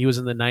was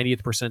in the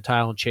 90th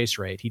percentile in chase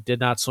rate. He did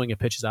not swing at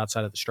pitches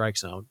outside of the strike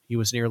zone. He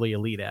was nearly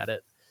elite at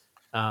it.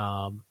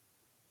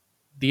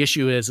 The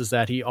issue is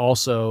that he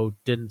also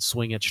didn't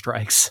swing at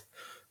strikes.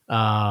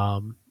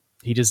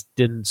 He just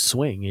didn't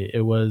swing.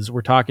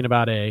 We're talking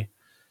about a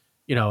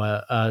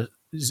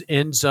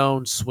end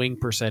zone swing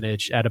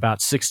percentage at about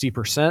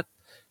 60%.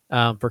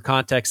 For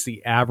context,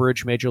 the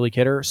average major league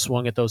hitter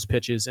swung at those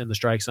pitches in the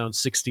strike zone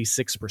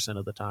 66%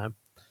 of the time.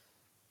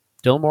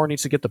 Dylan Moore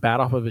needs to get the bat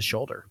off of his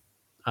shoulder.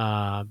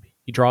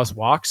 He draws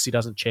walks. He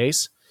doesn't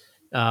chase,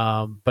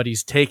 but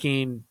he's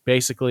taking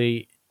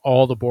basically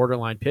all the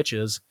borderline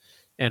pitches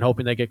and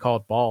hoping they get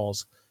called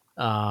balls.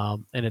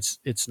 And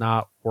it's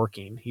not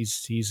working.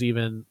 He's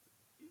even,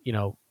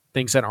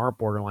 things that aren't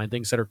borderline,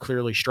 things that are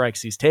clearly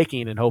strikes he's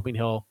taking and hoping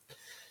he'll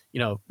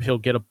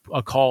get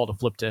a call to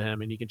flip to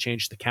him and he can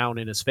change the count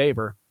in his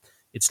favor.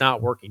 It's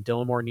not working.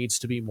 Dylan Moore needs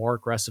to be more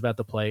aggressive at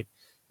the plate.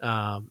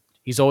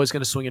 He's always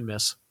going to swing and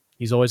miss.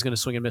 He's always going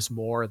to swing and miss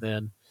more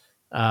than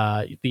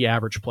the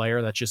average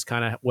player. That's just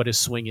kind of what his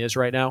swing is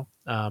right now.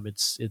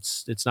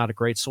 It's not a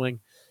great swing.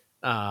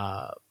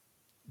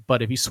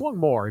 But if he swung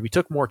more, if he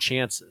took more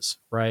chances,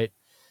 right,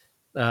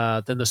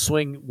 then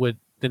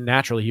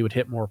naturally he would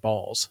hit more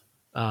balls.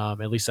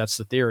 At least that's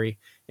the theory.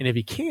 And if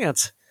he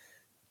can't,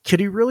 could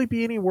he really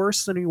be any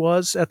worse than he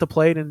was at the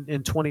plate in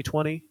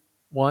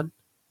 2021?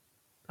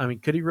 I mean,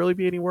 could he really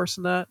be any worse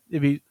than that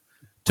if he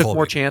took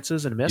more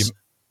chances and missed?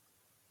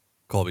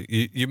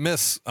 Colby, you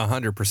miss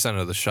 100%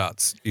 of the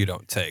shots you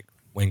don't take.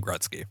 Wayne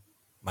Gretzky,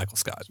 Michael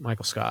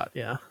Scott,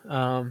 yeah.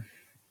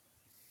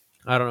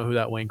 I don't know who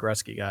that Wayne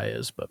Gretzky guy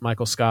is, but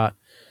Michael Scott,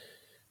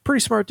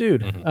 pretty smart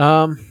dude.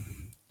 Mm-hmm.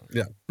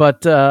 Yeah.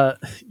 But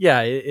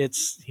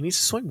he needs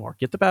to swing more.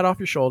 Get the bat off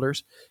your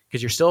shoulders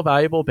because you're still a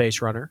valuable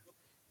base runner.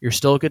 You're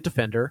still a good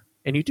defender,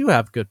 and you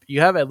have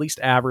at least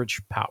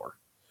average power,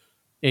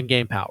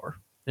 in-game power,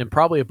 and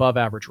probably above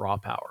average raw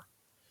power.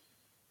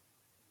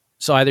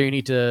 So either you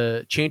need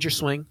to change your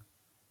swing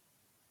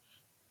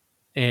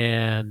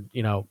and,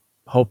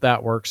 hope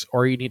that works,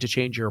 or you need to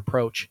change your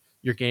approach,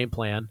 your game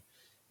plan,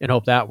 and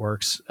hope that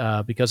works.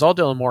 Because all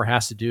Dylan Moore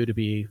has to do to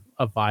be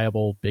a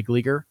viable big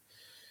leaguer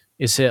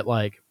is hit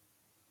like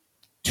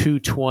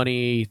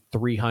 220,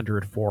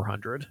 300,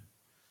 400.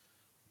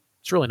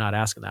 It's really not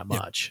asking that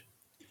much. Yeah.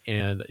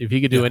 And if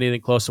he could do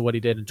anything close to what he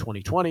did in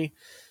 2020,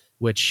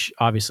 which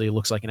obviously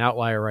looks like an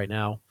outlier right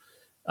now,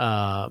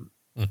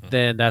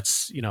 then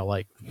that's,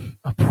 like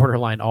a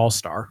borderline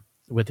all-star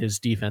with his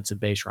defense and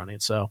base running.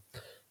 So,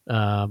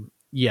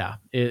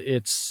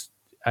 it's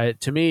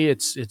to me,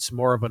 it's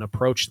more of an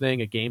approach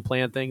thing, a game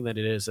plan thing, than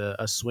it is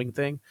a swing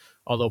thing,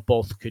 although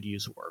both could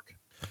use work.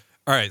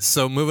 All right,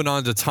 so moving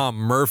on to Tom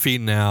Murphy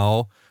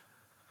now.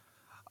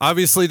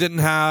 Obviously didn't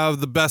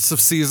have the best of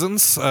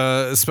seasons,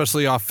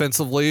 especially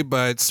offensively,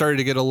 but started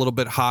to get a little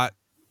bit hot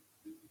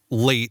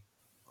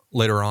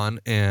later on,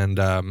 and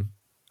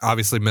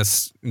obviously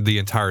missed the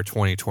entire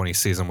 2020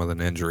 season with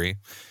an injury.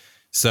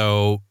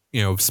 So,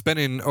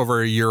 spending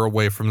over a year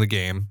away from the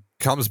game,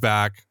 comes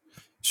back,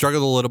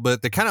 struggled a little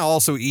bit. They kind of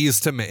also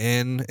eased him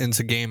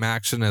into game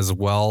action as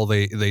well.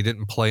 They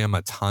didn't play him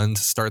a ton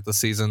to start the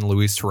season.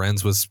 Luis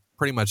Torrens was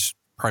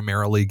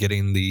primarily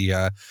getting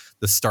the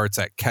starts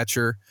at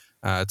catcher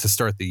to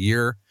start the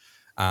year.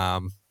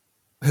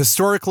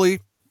 Historically,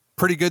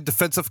 pretty good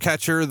defensive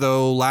catcher,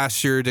 though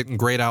last year didn't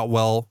grade out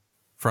well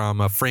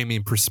from a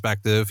framing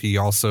perspective. He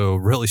also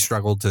really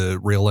struggled to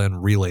reel in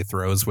relay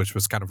throws, which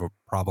was kind of a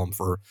problem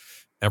for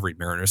every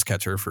Mariners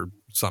catcher for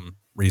some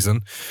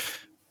reason.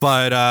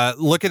 But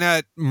looking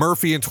at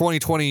Murphy in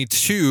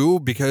 2022,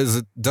 because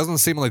it doesn't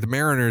seem like the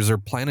Mariners are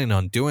planning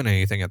on doing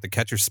anything at the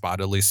catcher spot,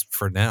 at least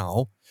for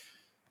now,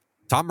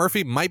 Tom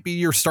Murphy might be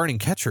your starting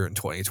catcher in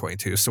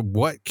 2022. So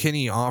what can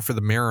he offer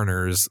the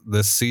Mariners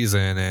this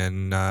season?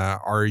 And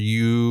are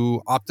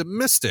you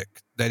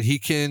optimistic that he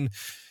can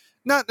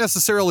not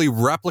necessarily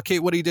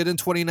replicate what he did in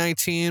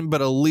 2019,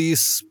 but at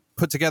least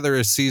put together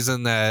a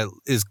season that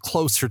is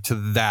closer to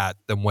that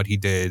than what he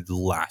did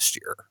last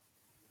year?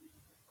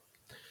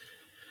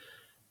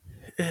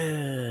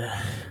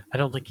 I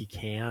don't think he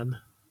can,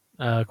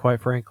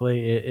 quite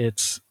frankly.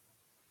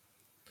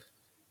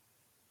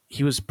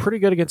 He was pretty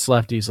good against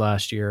lefties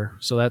last year,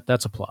 so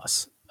that's a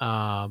plus.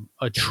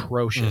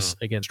 Atrocious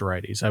against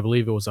righties. I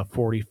believe it was a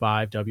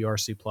 45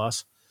 WRC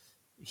plus.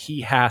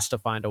 He has to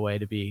find a way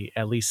to be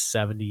at least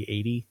 70,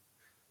 80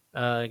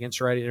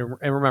 against righties.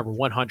 And remember,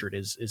 100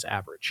 is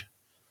average.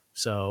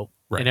 So,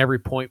 and every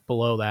point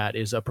below that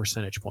is a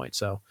percentage point.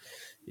 So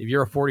if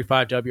you're a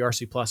 45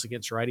 WRC plus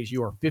against righties,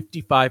 you are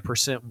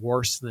 55%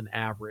 worse than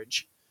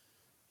average.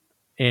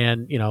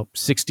 And,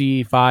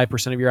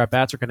 65% of your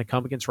at-bats are going to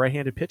come against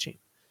right-handed pitching.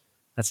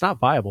 That's not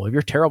viable. If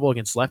you're terrible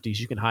against lefties,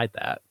 you can hide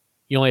that.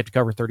 You only have to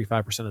cover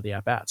 35% of the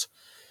at-bats.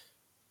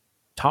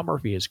 Tom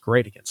Murphy is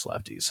great against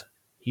lefties.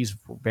 He's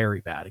very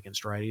bad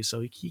against righties,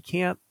 so he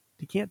can't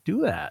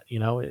do that.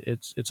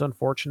 It's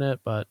unfortunate,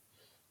 but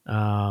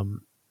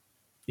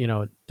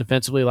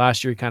defensively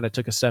last year he kind of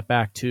took a step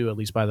back too, at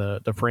least by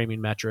the framing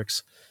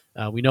metrics.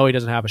 We know he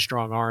doesn't have a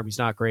strong arm. He's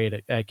not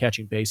great at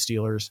catching base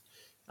stealers.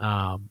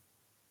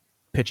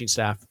 Pitching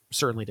staff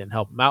certainly didn't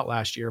help him out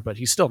last year, but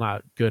he's still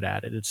not good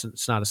at it.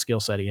 It's not a skill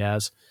set he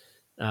has.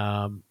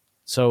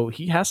 So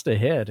he has to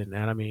hit, and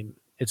I mean,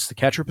 it's the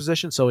catcher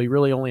position, so he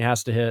really only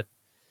has to hit,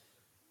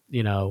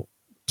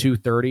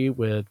 230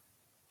 with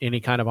any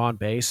kind of on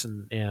base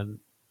and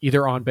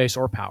either on base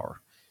or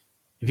power.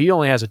 If he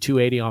only has a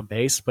 280 on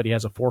base, but he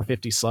has a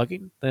 450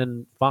 slugging,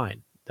 then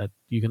fine, that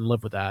you can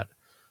live with that.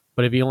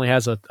 But if he only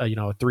has a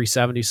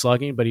 370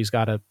 slugging, but he's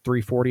got a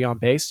 340 on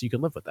base, you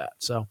can live with that.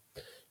 So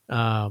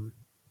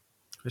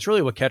it's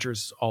really what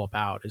catcher's all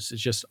about. It's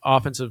just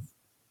offensive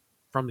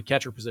from the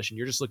catcher position.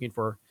 You're just looking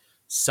for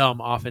some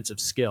offensive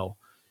skill.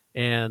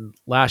 And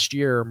last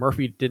year,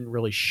 Murphy didn't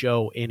really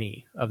show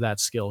any of that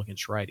skill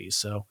against righties.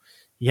 So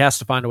he has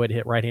to find a way to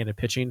hit right-handed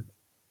pitching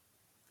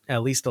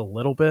at least a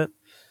little bit.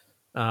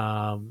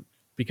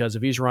 Because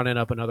if he's running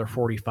up another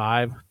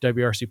 45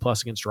 WRC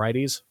plus against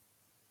righties,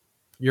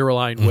 you're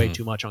relying way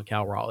too much on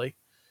Cal Raleigh,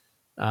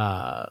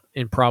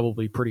 and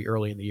probably pretty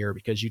early in the year,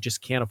 because you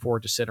just can't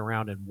afford to sit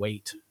around and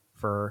wait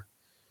for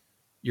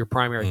your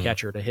primary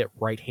catcher to hit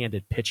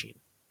right-handed pitching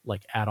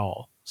like at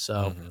all.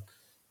 So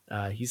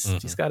he's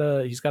got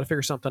to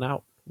figure something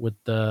out with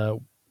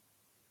the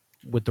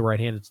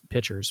right-handed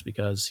pitchers,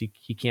 because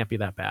he can't be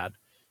that bad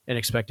and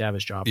expect to have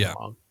his job for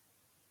long.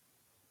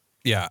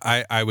 Yeah,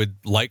 I would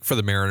like for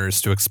the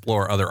Mariners to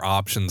explore other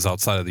options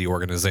outside of the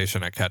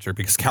organization at catcher,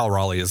 because Cal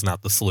Raleigh is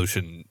not the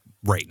solution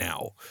right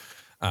now.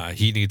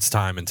 He needs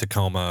time in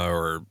Tacoma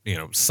or,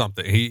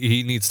 something.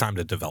 He needs time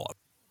to develop.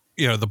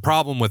 The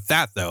problem with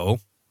that, though,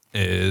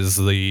 is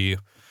the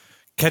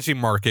catching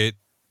market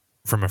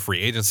from a free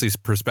agency's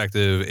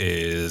perspective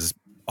is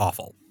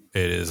awful.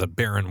 It is a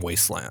barren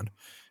wasteland.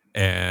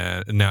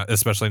 And now,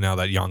 especially now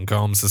that Yan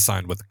Gomes has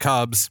signed with the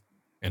Cubs,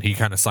 and he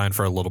kind of signed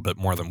for a little bit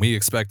more than we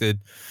expected.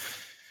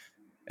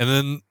 And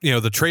then,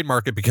 the trade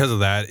market, because of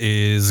that,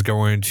 is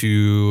going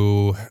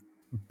to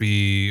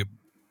be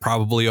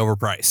probably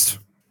overpriced,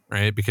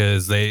 right?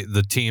 Because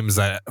the teams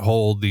that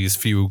hold these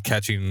few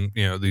catching,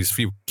 these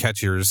few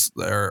catchers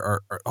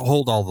are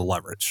hold all the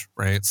leverage,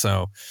 right?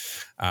 So,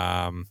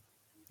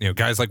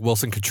 guys like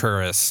Wilson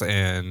Contreras,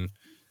 and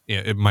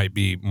it might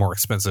be more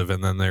expensive.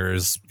 And then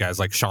there's guys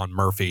like Sean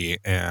Murphy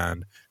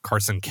and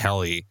Carson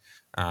Kelly,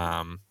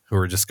 who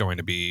are just going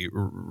to be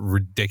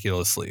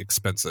ridiculously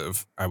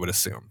expensive, I would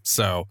assume.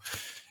 So,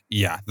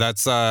 yeah,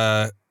 that's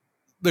the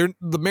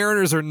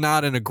Mariners are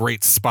not in a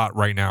great spot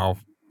right now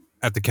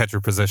at the catcher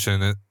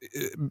position,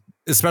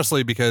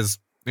 especially because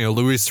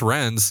Luis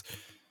Torrens,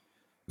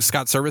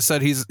 Scott Service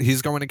said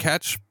he's going to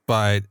catch,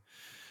 but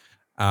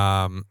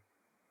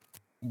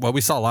what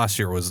we saw last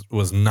year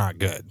was not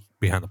good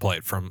behind the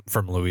plate from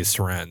Luis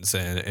Torrens,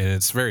 and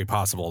it's very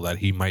possible that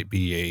he might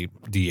be a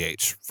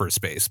DH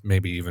first base,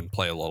 maybe even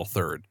play a little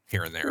third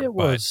here and there. It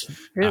was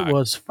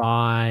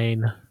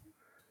fine.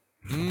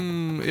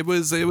 It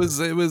was an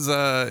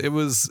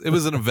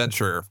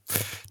adventure,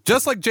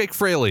 just like Jake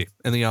Fraley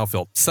in the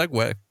outfield.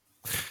 Segue.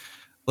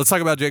 Let's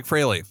talk about Jake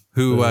Fraley,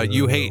 who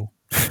you hate.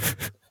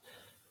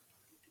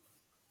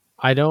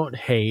 I don't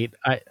hate.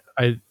 I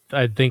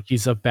think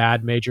he's a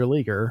bad major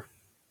leaguer.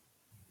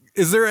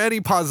 Is there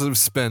any positive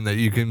spin that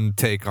you can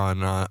take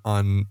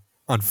on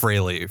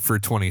Fraley for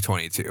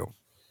 2022?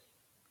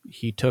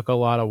 He took a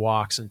lot of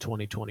walks in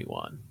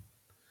 2021,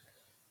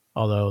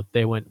 although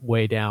they went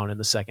way down in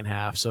the second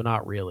half, so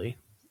not really.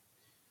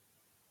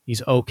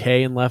 He's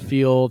okay in left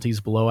field. He's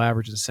below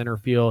average in center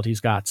field.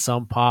 He's got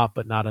some pop,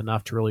 but not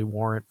enough to really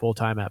warrant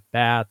full-time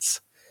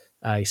at-bats.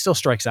 He still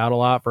strikes out a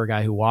lot for a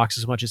guy who walks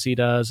as much as he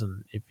does,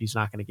 and if he's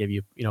not going to give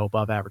you,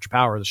 above average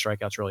power, the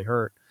strikeouts really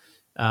hurt.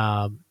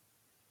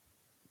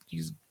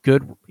 He's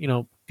good,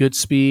 good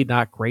speed,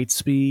 not great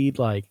speed.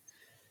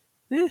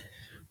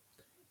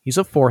 He's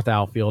a fourth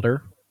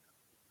outfielder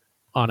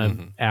on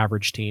an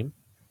average team.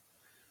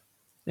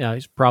 Yeah,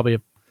 he's probably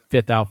a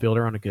fifth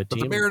outfielder on a good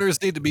team. The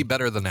Mariners need to be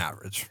better than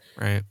average,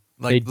 right?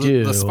 They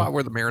do. The spot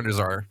where the Mariners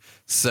are.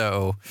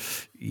 So,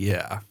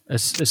 yeah.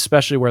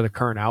 Especially where the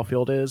current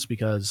outfield is,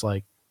 because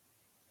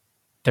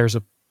there's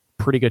a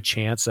pretty good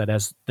chance that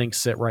as things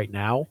sit right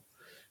now,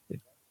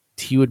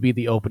 he would be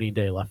the opening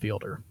day left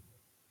fielder.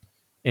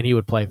 And he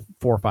would play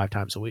 4 or 5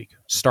 times a week.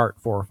 Start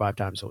 4 or 5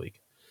 times a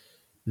week.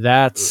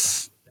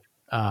 That's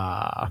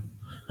that's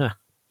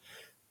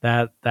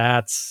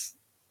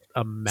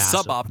a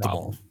massive suboptimal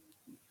problem.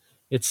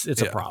 It's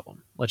a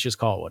problem. Let's just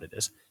call it what it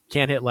is.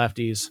 Can't hit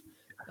lefties.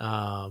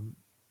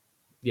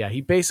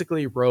 He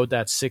basically rode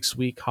that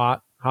 6-week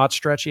hot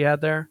stretch he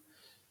had there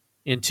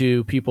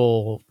into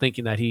people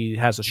thinking that he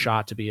has a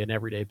shot to be an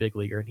everyday big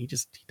leaguer, and he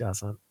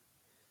doesn't.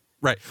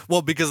 Right.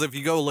 Well, because if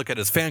you go look at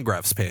his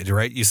Fangraphs page,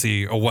 right, you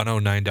see a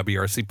 109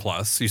 WRC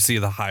plus, you see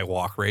the high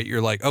walk rate.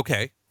 You're like,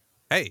 okay,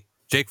 hey,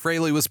 Jake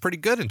Fraley was pretty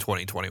good in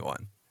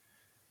 2021.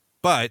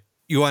 But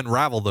you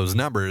unravel those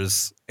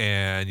numbers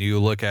and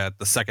you look at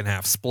the second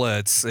half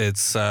splits.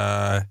 It's,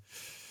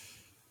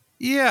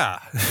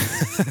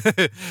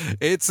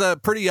 it's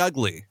pretty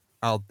ugly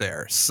out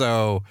there.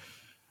 So,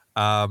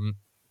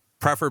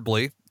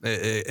 preferably,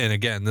 and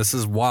again, this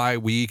is why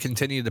we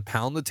continue to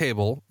pound the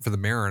table for the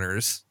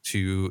Mariners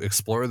to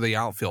explore the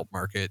outfield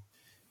market,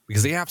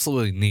 because they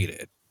absolutely need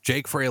it.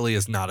 Jake Fraley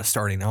is not a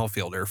starting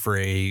outfielder for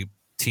a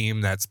team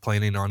that's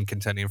planning on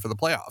contending for the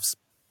playoffs.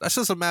 That's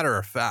just a matter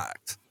of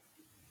fact.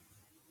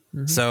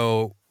 Mm-hmm.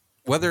 So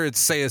whether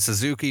it's Seiya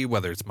Suzuki,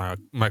 whether it's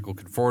Michael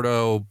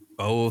Conforto,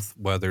 both,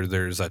 whether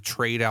there's a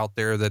trade out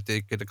there that they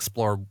could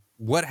explore,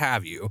 what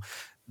have you,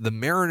 the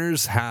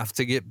Mariners have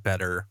to get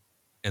better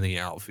in the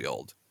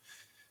outfield.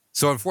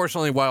 So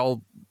unfortunately,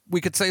 while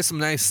we could say some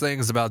nice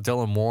things about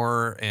Dylan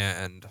Moore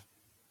and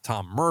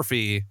Tom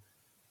Murphy,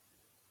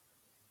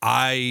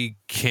 I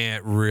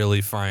can't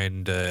really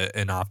find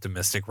an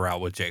optimistic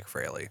route with Jake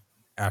Fraley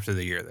after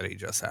the year that he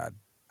just had.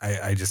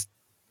 I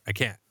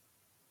can't.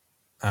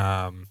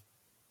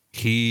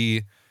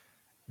 He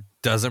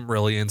doesn't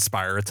really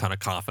inspire a ton of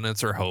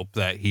confidence or hope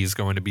that he's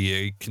going to be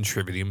a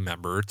contributing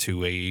member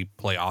to a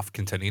playoff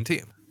contending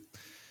team.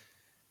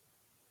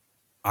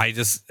 I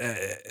just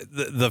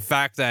the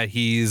fact that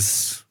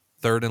he's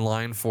third in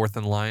line, fourth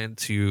in line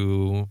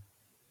to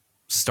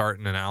start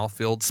in an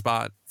outfield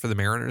spot for the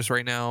Mariners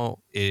right now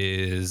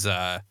is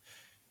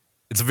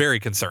it's very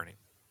concerning.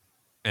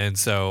 And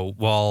so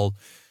while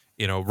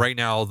right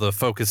now the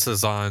focus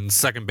is on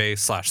second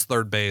base /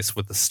 third base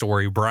with the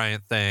Story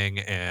Bryant thing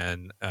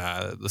and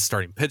the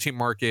starting pitching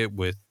market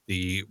with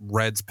the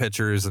Reds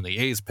pitchers and the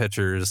A's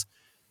pitchers,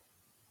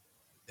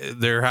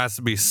 there has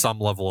to be some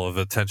level of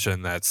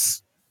attention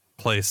that's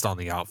placed on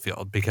the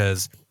outfield,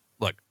 because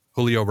look,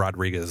 Julio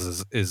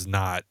Rodriguez is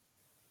not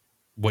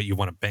what you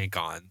want to bank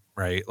on,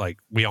 right? Like,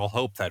 we all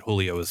hope that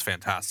Julio is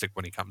fantastic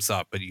when he comes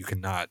up, but you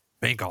cannot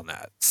bank on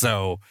that.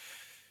 So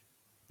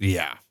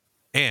yeah,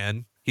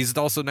 and he's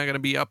also not going to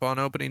be up on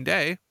opening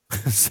day.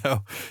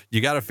 So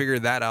you got to figure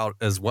that out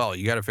as well.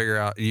 You got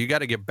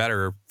to get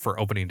better for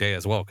opening day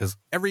as well, because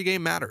every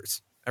game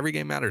matters,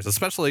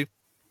 especially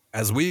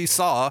as we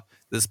saw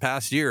this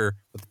past year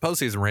with the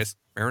postseason race.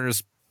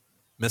 Mariners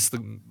missed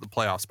the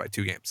playoffs by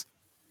 2 games.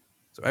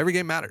 So every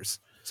game matters.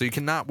 So you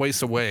cannot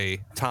waste away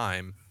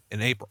time in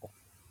April.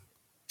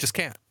 Just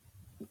can't.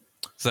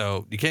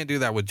 So you can't do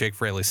that with Jake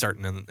Fraley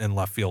starting in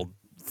left field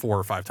 4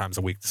 or 5 times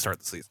a week to start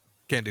the season.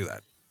 Can't do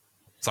that.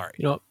 Sorry.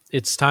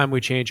 It's time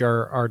we change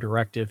our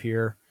directive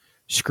here.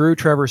 Screw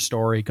Trevor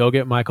Story. Go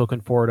get Michael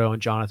Conforto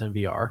and Jonathan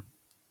VR.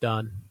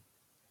 Done.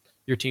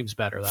 Your team's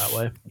better that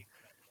way.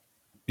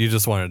 You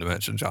just wanted to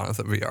mention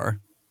Jonathan VR.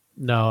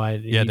 No,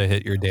 You had to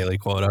hit your daily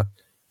quota.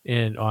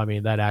 And I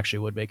mean, that actually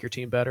would make your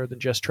team better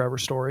than just Trevor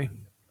Story.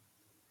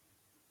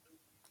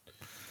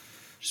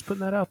 Just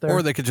putting that out there.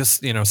 Or they could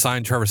just,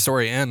 sign Trevor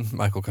Story and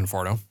Michael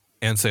Conforto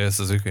and Seiya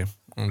Suzuki.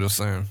 I'm just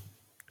saying.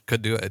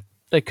 Could do it.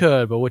 They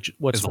could, but what's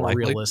more likely?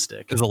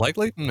 realistic? Is it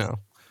likely? No.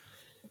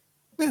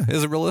 Yeah,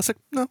 is it realistic?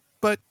 No,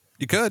 but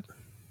you could.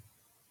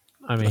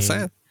 I mean, just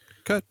saying.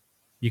 Could.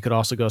 You could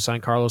also go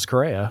sign Carlos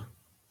Correa.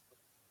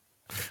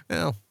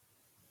 Yeah,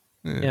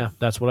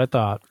 that's what I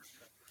thought.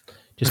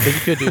 Just because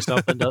you could do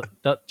something,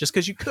 just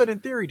because you could in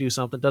theory do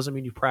something, doesn't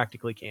mean you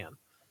practically can.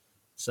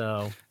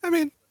 So, I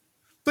mean,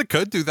 they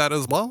could do that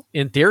as well.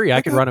 In theory,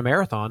 I could run a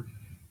marathon.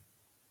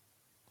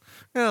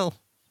 Well,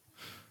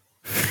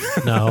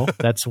 no,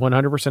 that's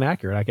 100%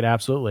 accurate. I could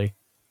absolutely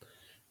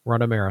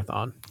run a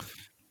marathon.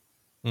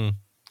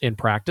 In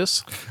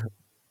practice,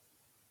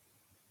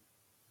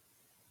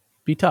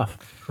 be tough.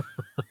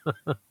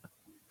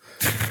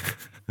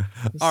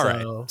 All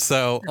right.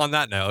 So on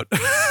that note,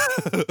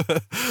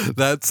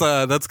 that's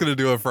going to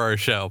do it for our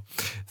show.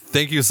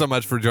 Thank you so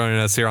much for joining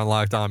us here on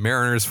Locked On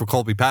Mariners. For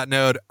Colby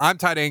Patnode, I'm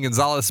Ty Dane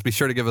Gonzalez. Be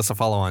sure to give us a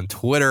follow on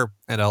Twitter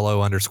at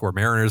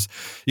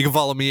LO_Mariners. You can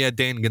follow me at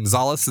Dane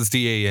Gonzalez. It's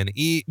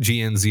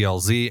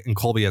DANEGNZLZ, and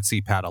Colby at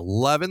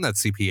CPAT11.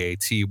 That's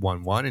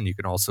CPAT11. And you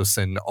can also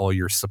send all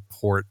your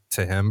support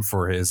to him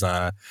for his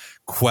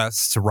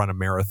quest to run a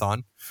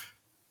marathon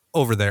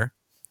over there.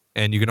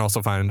 And you can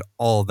also find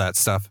all of that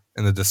stuff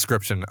in the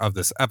description of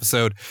this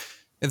episode.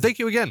 And thank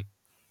you again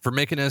for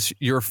making us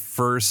your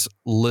first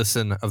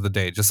listen of the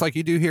day, just like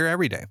you do here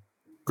every day.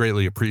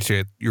 Greatly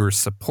appreciate your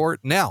support.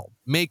 Now,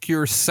 make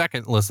your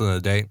second listen of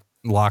the day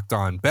Locked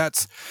On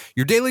Bets,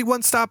 your daily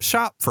one-stop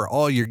shop for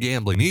all your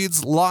gambling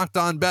needs. Locked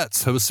On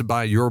Bets, hosted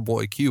by your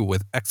boy Q,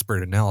 with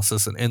expert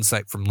analysis and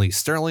insight from Lee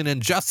Sterling.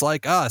 And just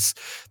like us,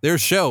 their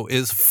show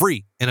is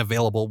free and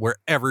available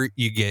wherever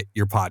you get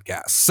your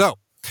podcasts. So,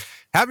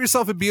 have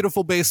yourself a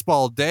beautiful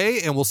baseball day,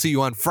 and we'll see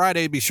you on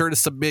Friday. Be sure to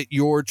submit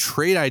your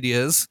trade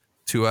ideas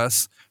to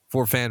us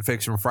for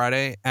Fanfiction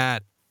Friday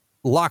at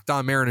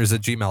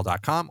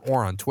lockedonmariners@gmail.com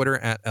or on Twitter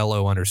at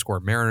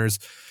LO_Mariners.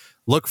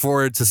 Look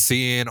forward to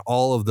seeing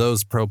all of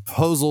those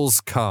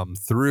proposals come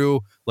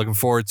through. Looking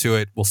forward to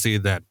it. We'll see you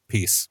then.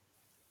 Peace.